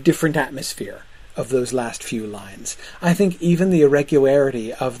a different atmosphere of those last few lines. I think even the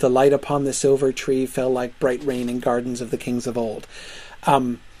irregularity of the light upon the silver tree fell like bright rain in gardens of the kings of old.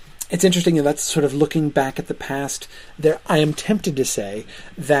 It's interesting, and that's sort of looking back at the past. I am tempted to say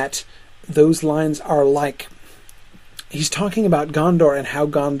that those lines are like... He's talking about Gondor and how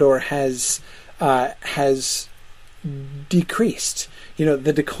Gondor has decreased.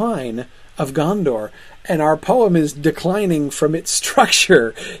 The decline of Gondor, and our poem is declining from its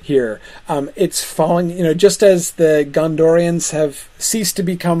structure here. It's falling, just as the Gondorians have ceased to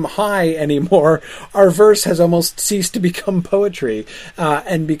become high anymore, our verse has almost ceased to become poetry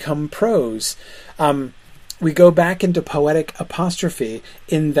and become prose. We go back into poetic apostrophe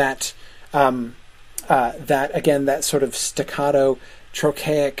in that, that sort of staccato,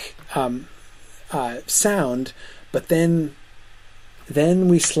 trochaic sound, but then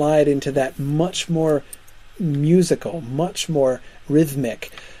we slide into that much more musical, much more rhythmic,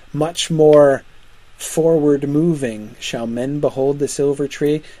 much more forward-moving. Shall men behold the silver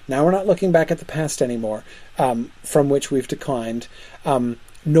tree? Now we're not looking back at the past anymore, from which we've declined,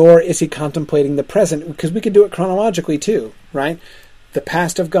 nor is he contemplating the present, because we could do it chronologically too, right? The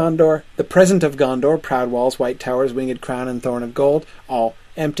past of Gondor, the present of Gondor, proud walls, white towers, winged crown, and thorn of gold, all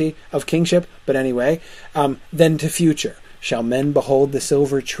empty of kingship, but anyway, then to future. Shall men behold the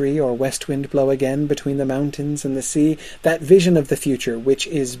silver tree, or west wind blow again between the mountains and the sea? That vision of the future, which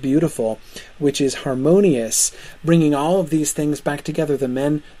is beautiful, which is harmonious, bringing all of these things back together, the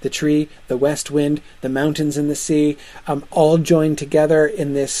men, the tree, the west wind, the mountains and the sea, all joined together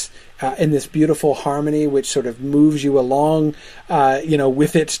in this beautiful harmony, which sort of moves you along,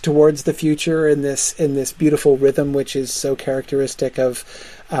 with it towards the future in this beautiful rhythm, which is so characteristic of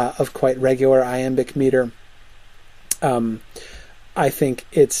quite regular iambic meter. I think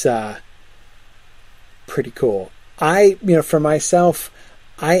it's pretty cool. For myself,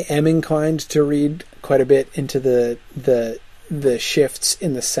 I am inclined to read quite a bit into the shifts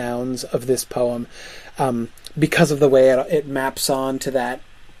in the sounds of this poem, because of the way it maps on to that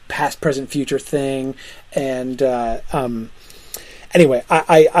past, present, future thing. And anyway,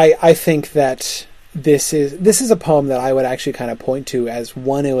 I think that this is a poem that I would actually kind of point to as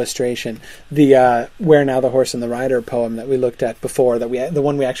one illustration. The "Where Now the Horse and the Rider" poem that we looked at before, the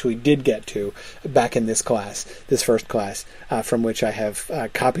one we actually did get to back in this class, this first class, from which I have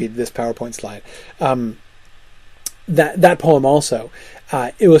copied this PowerPoint slide. That poem also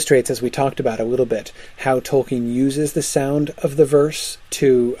illustrates, as we talked about a little bit, how Tolkien uses the sound of the verse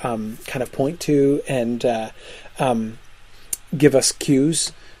to kind of point to and give us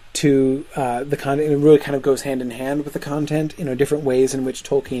cues to the content. It really kind of goes hand in hand with the content, different ways in which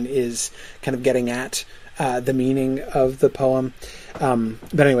Tolkien is kind of getting at the meaning of the poem.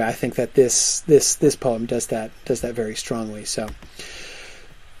 But anyway, I think that this poem does that very strongly. So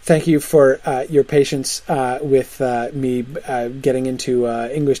thank you for your patience with me getting into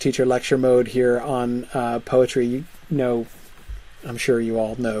English teacher lecture mode here on poetry. I'm sure you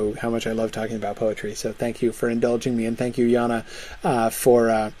all know how much I love talking about poetry, so thank you for indulging me, and thank you, Yana,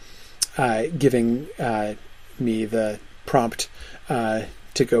 for giving me the prompt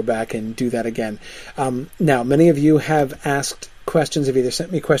to go back and do that again. Now, many of you have asked questions, have either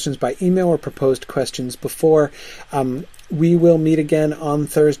sent me questions by email or proposed questions before. We will meet again on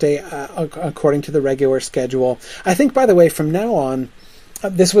Thursday according to the regular schedule. I think, by the way, from now on,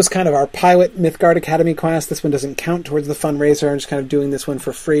 this was kind of our pilot Mythgard Academy class. This one doesn't count towards the fundraiser. I'm just kind of doing this one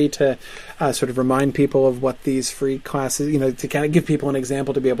for free to sort of remind people of what these free classes, to kind of give people an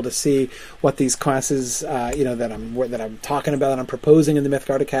example to be able to see what these classes, that I'm talking about, that I'm proposing in the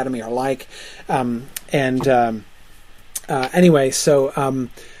Mythgard Academy are like. Anyway, so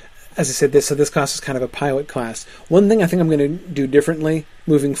as I said, this class is kind of a pilot class. One thing I think I'm going to do differently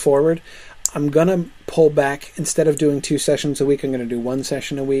moving forward, I'm going to pull back. Instead of doing 2 sessions a week, I'm going to do 1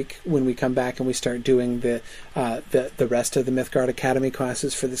 session a week when we come back and we start doing the rest of the Mythgard Academy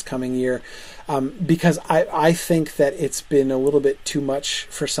classes for this coming year. Because I think that it's been a little bit too much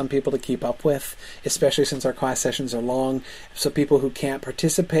for some people to keep up with, especially since our class sessions are long. So people who can't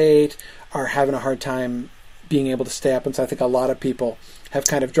participate are having a hard time being able to stay up. And so I think a lot of people have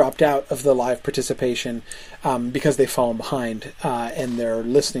kind of dropped out of the live participation because they've fallen behind and they're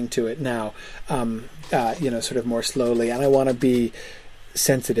listening to it now, sort of more slowly. And I want to be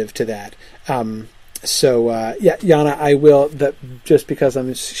sensitive to that. Yana, I will. Just because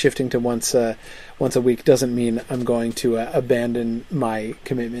I'm shifting to once a week doesn't mean I'm going to abandon my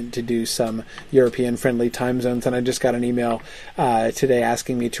commitment to do some European-friendly time zones. And I just got an email today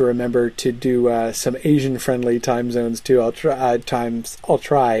asking me to remember to do some Asian-friendly time zones too. I'll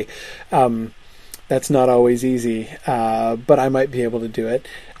try. That's not always easy, but I might be able to do it.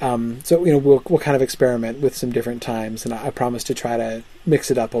 So we'll kind of experiment with some different times, and I promise to try to mix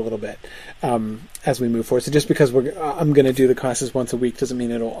it up a little bit as we move forward. So just because I'm going to do the classes once a week doesn't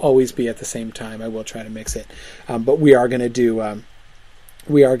mean it'll always be at the same time. I will try to mix it, but we are going to do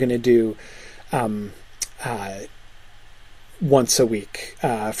once a week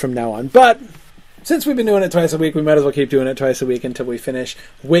from now on. But since we've been doing it twice a week, we might as well keep doing it twice a week until we finish,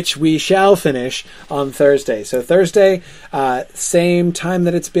 which we shall finish on Thursday. So Thursday, same time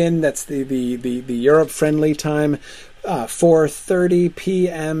that it's been. That's the Europe-friendly time, 4:30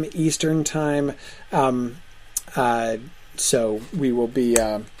 p.m. Eastern time. So we will be.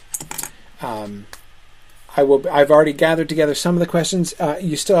 I've already gathered together some of the questions.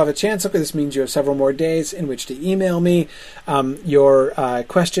 You still have a chance. Okay, this means you have several more days in which to email me your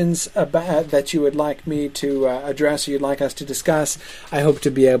questions that you would like me to address or you'd like us to discuss. I hope to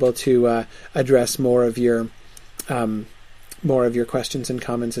be able to address more of your questions and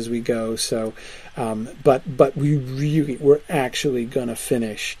comments as we go. So, but we're actually gonna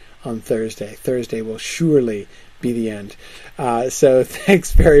finish on Thursday. Thursday will surely be the end. So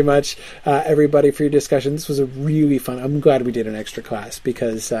thanks very much, everybody, for your discussion. This was a really fun. I'm glad we did an extra class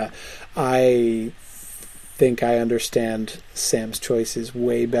because I think I understand Sam's choices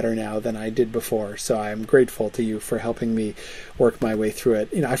way better now than I did before. So I'm grateful to you for helping me work my way through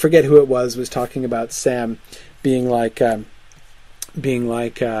it. I forget who it was talking about Sam being like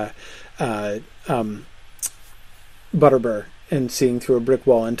Butterbur and seeing through a brick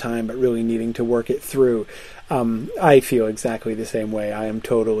wall in time, but really needing to work it through. I feel exactly the same way. I am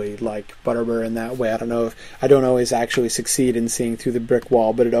totally like Butterbur in that way. I don't always actually succeed in seeing through the brick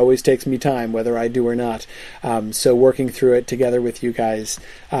wall, but it always takes me time, whether I do or not. So working through it together with you guys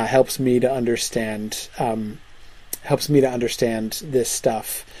helps me to understand this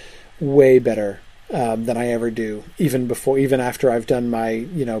stuff way better than I ever do, even after I've done my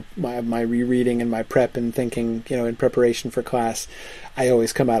rereading and my prep and thinking, in preparation for class. I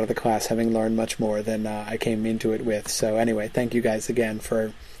always come out of the class having learned much more than I came into it with. So anyway, thank you guys again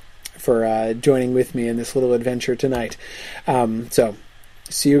for joining with me in this little adventure tonight. So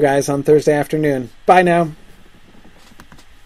See you guys on Thursday afternoon. Bye now.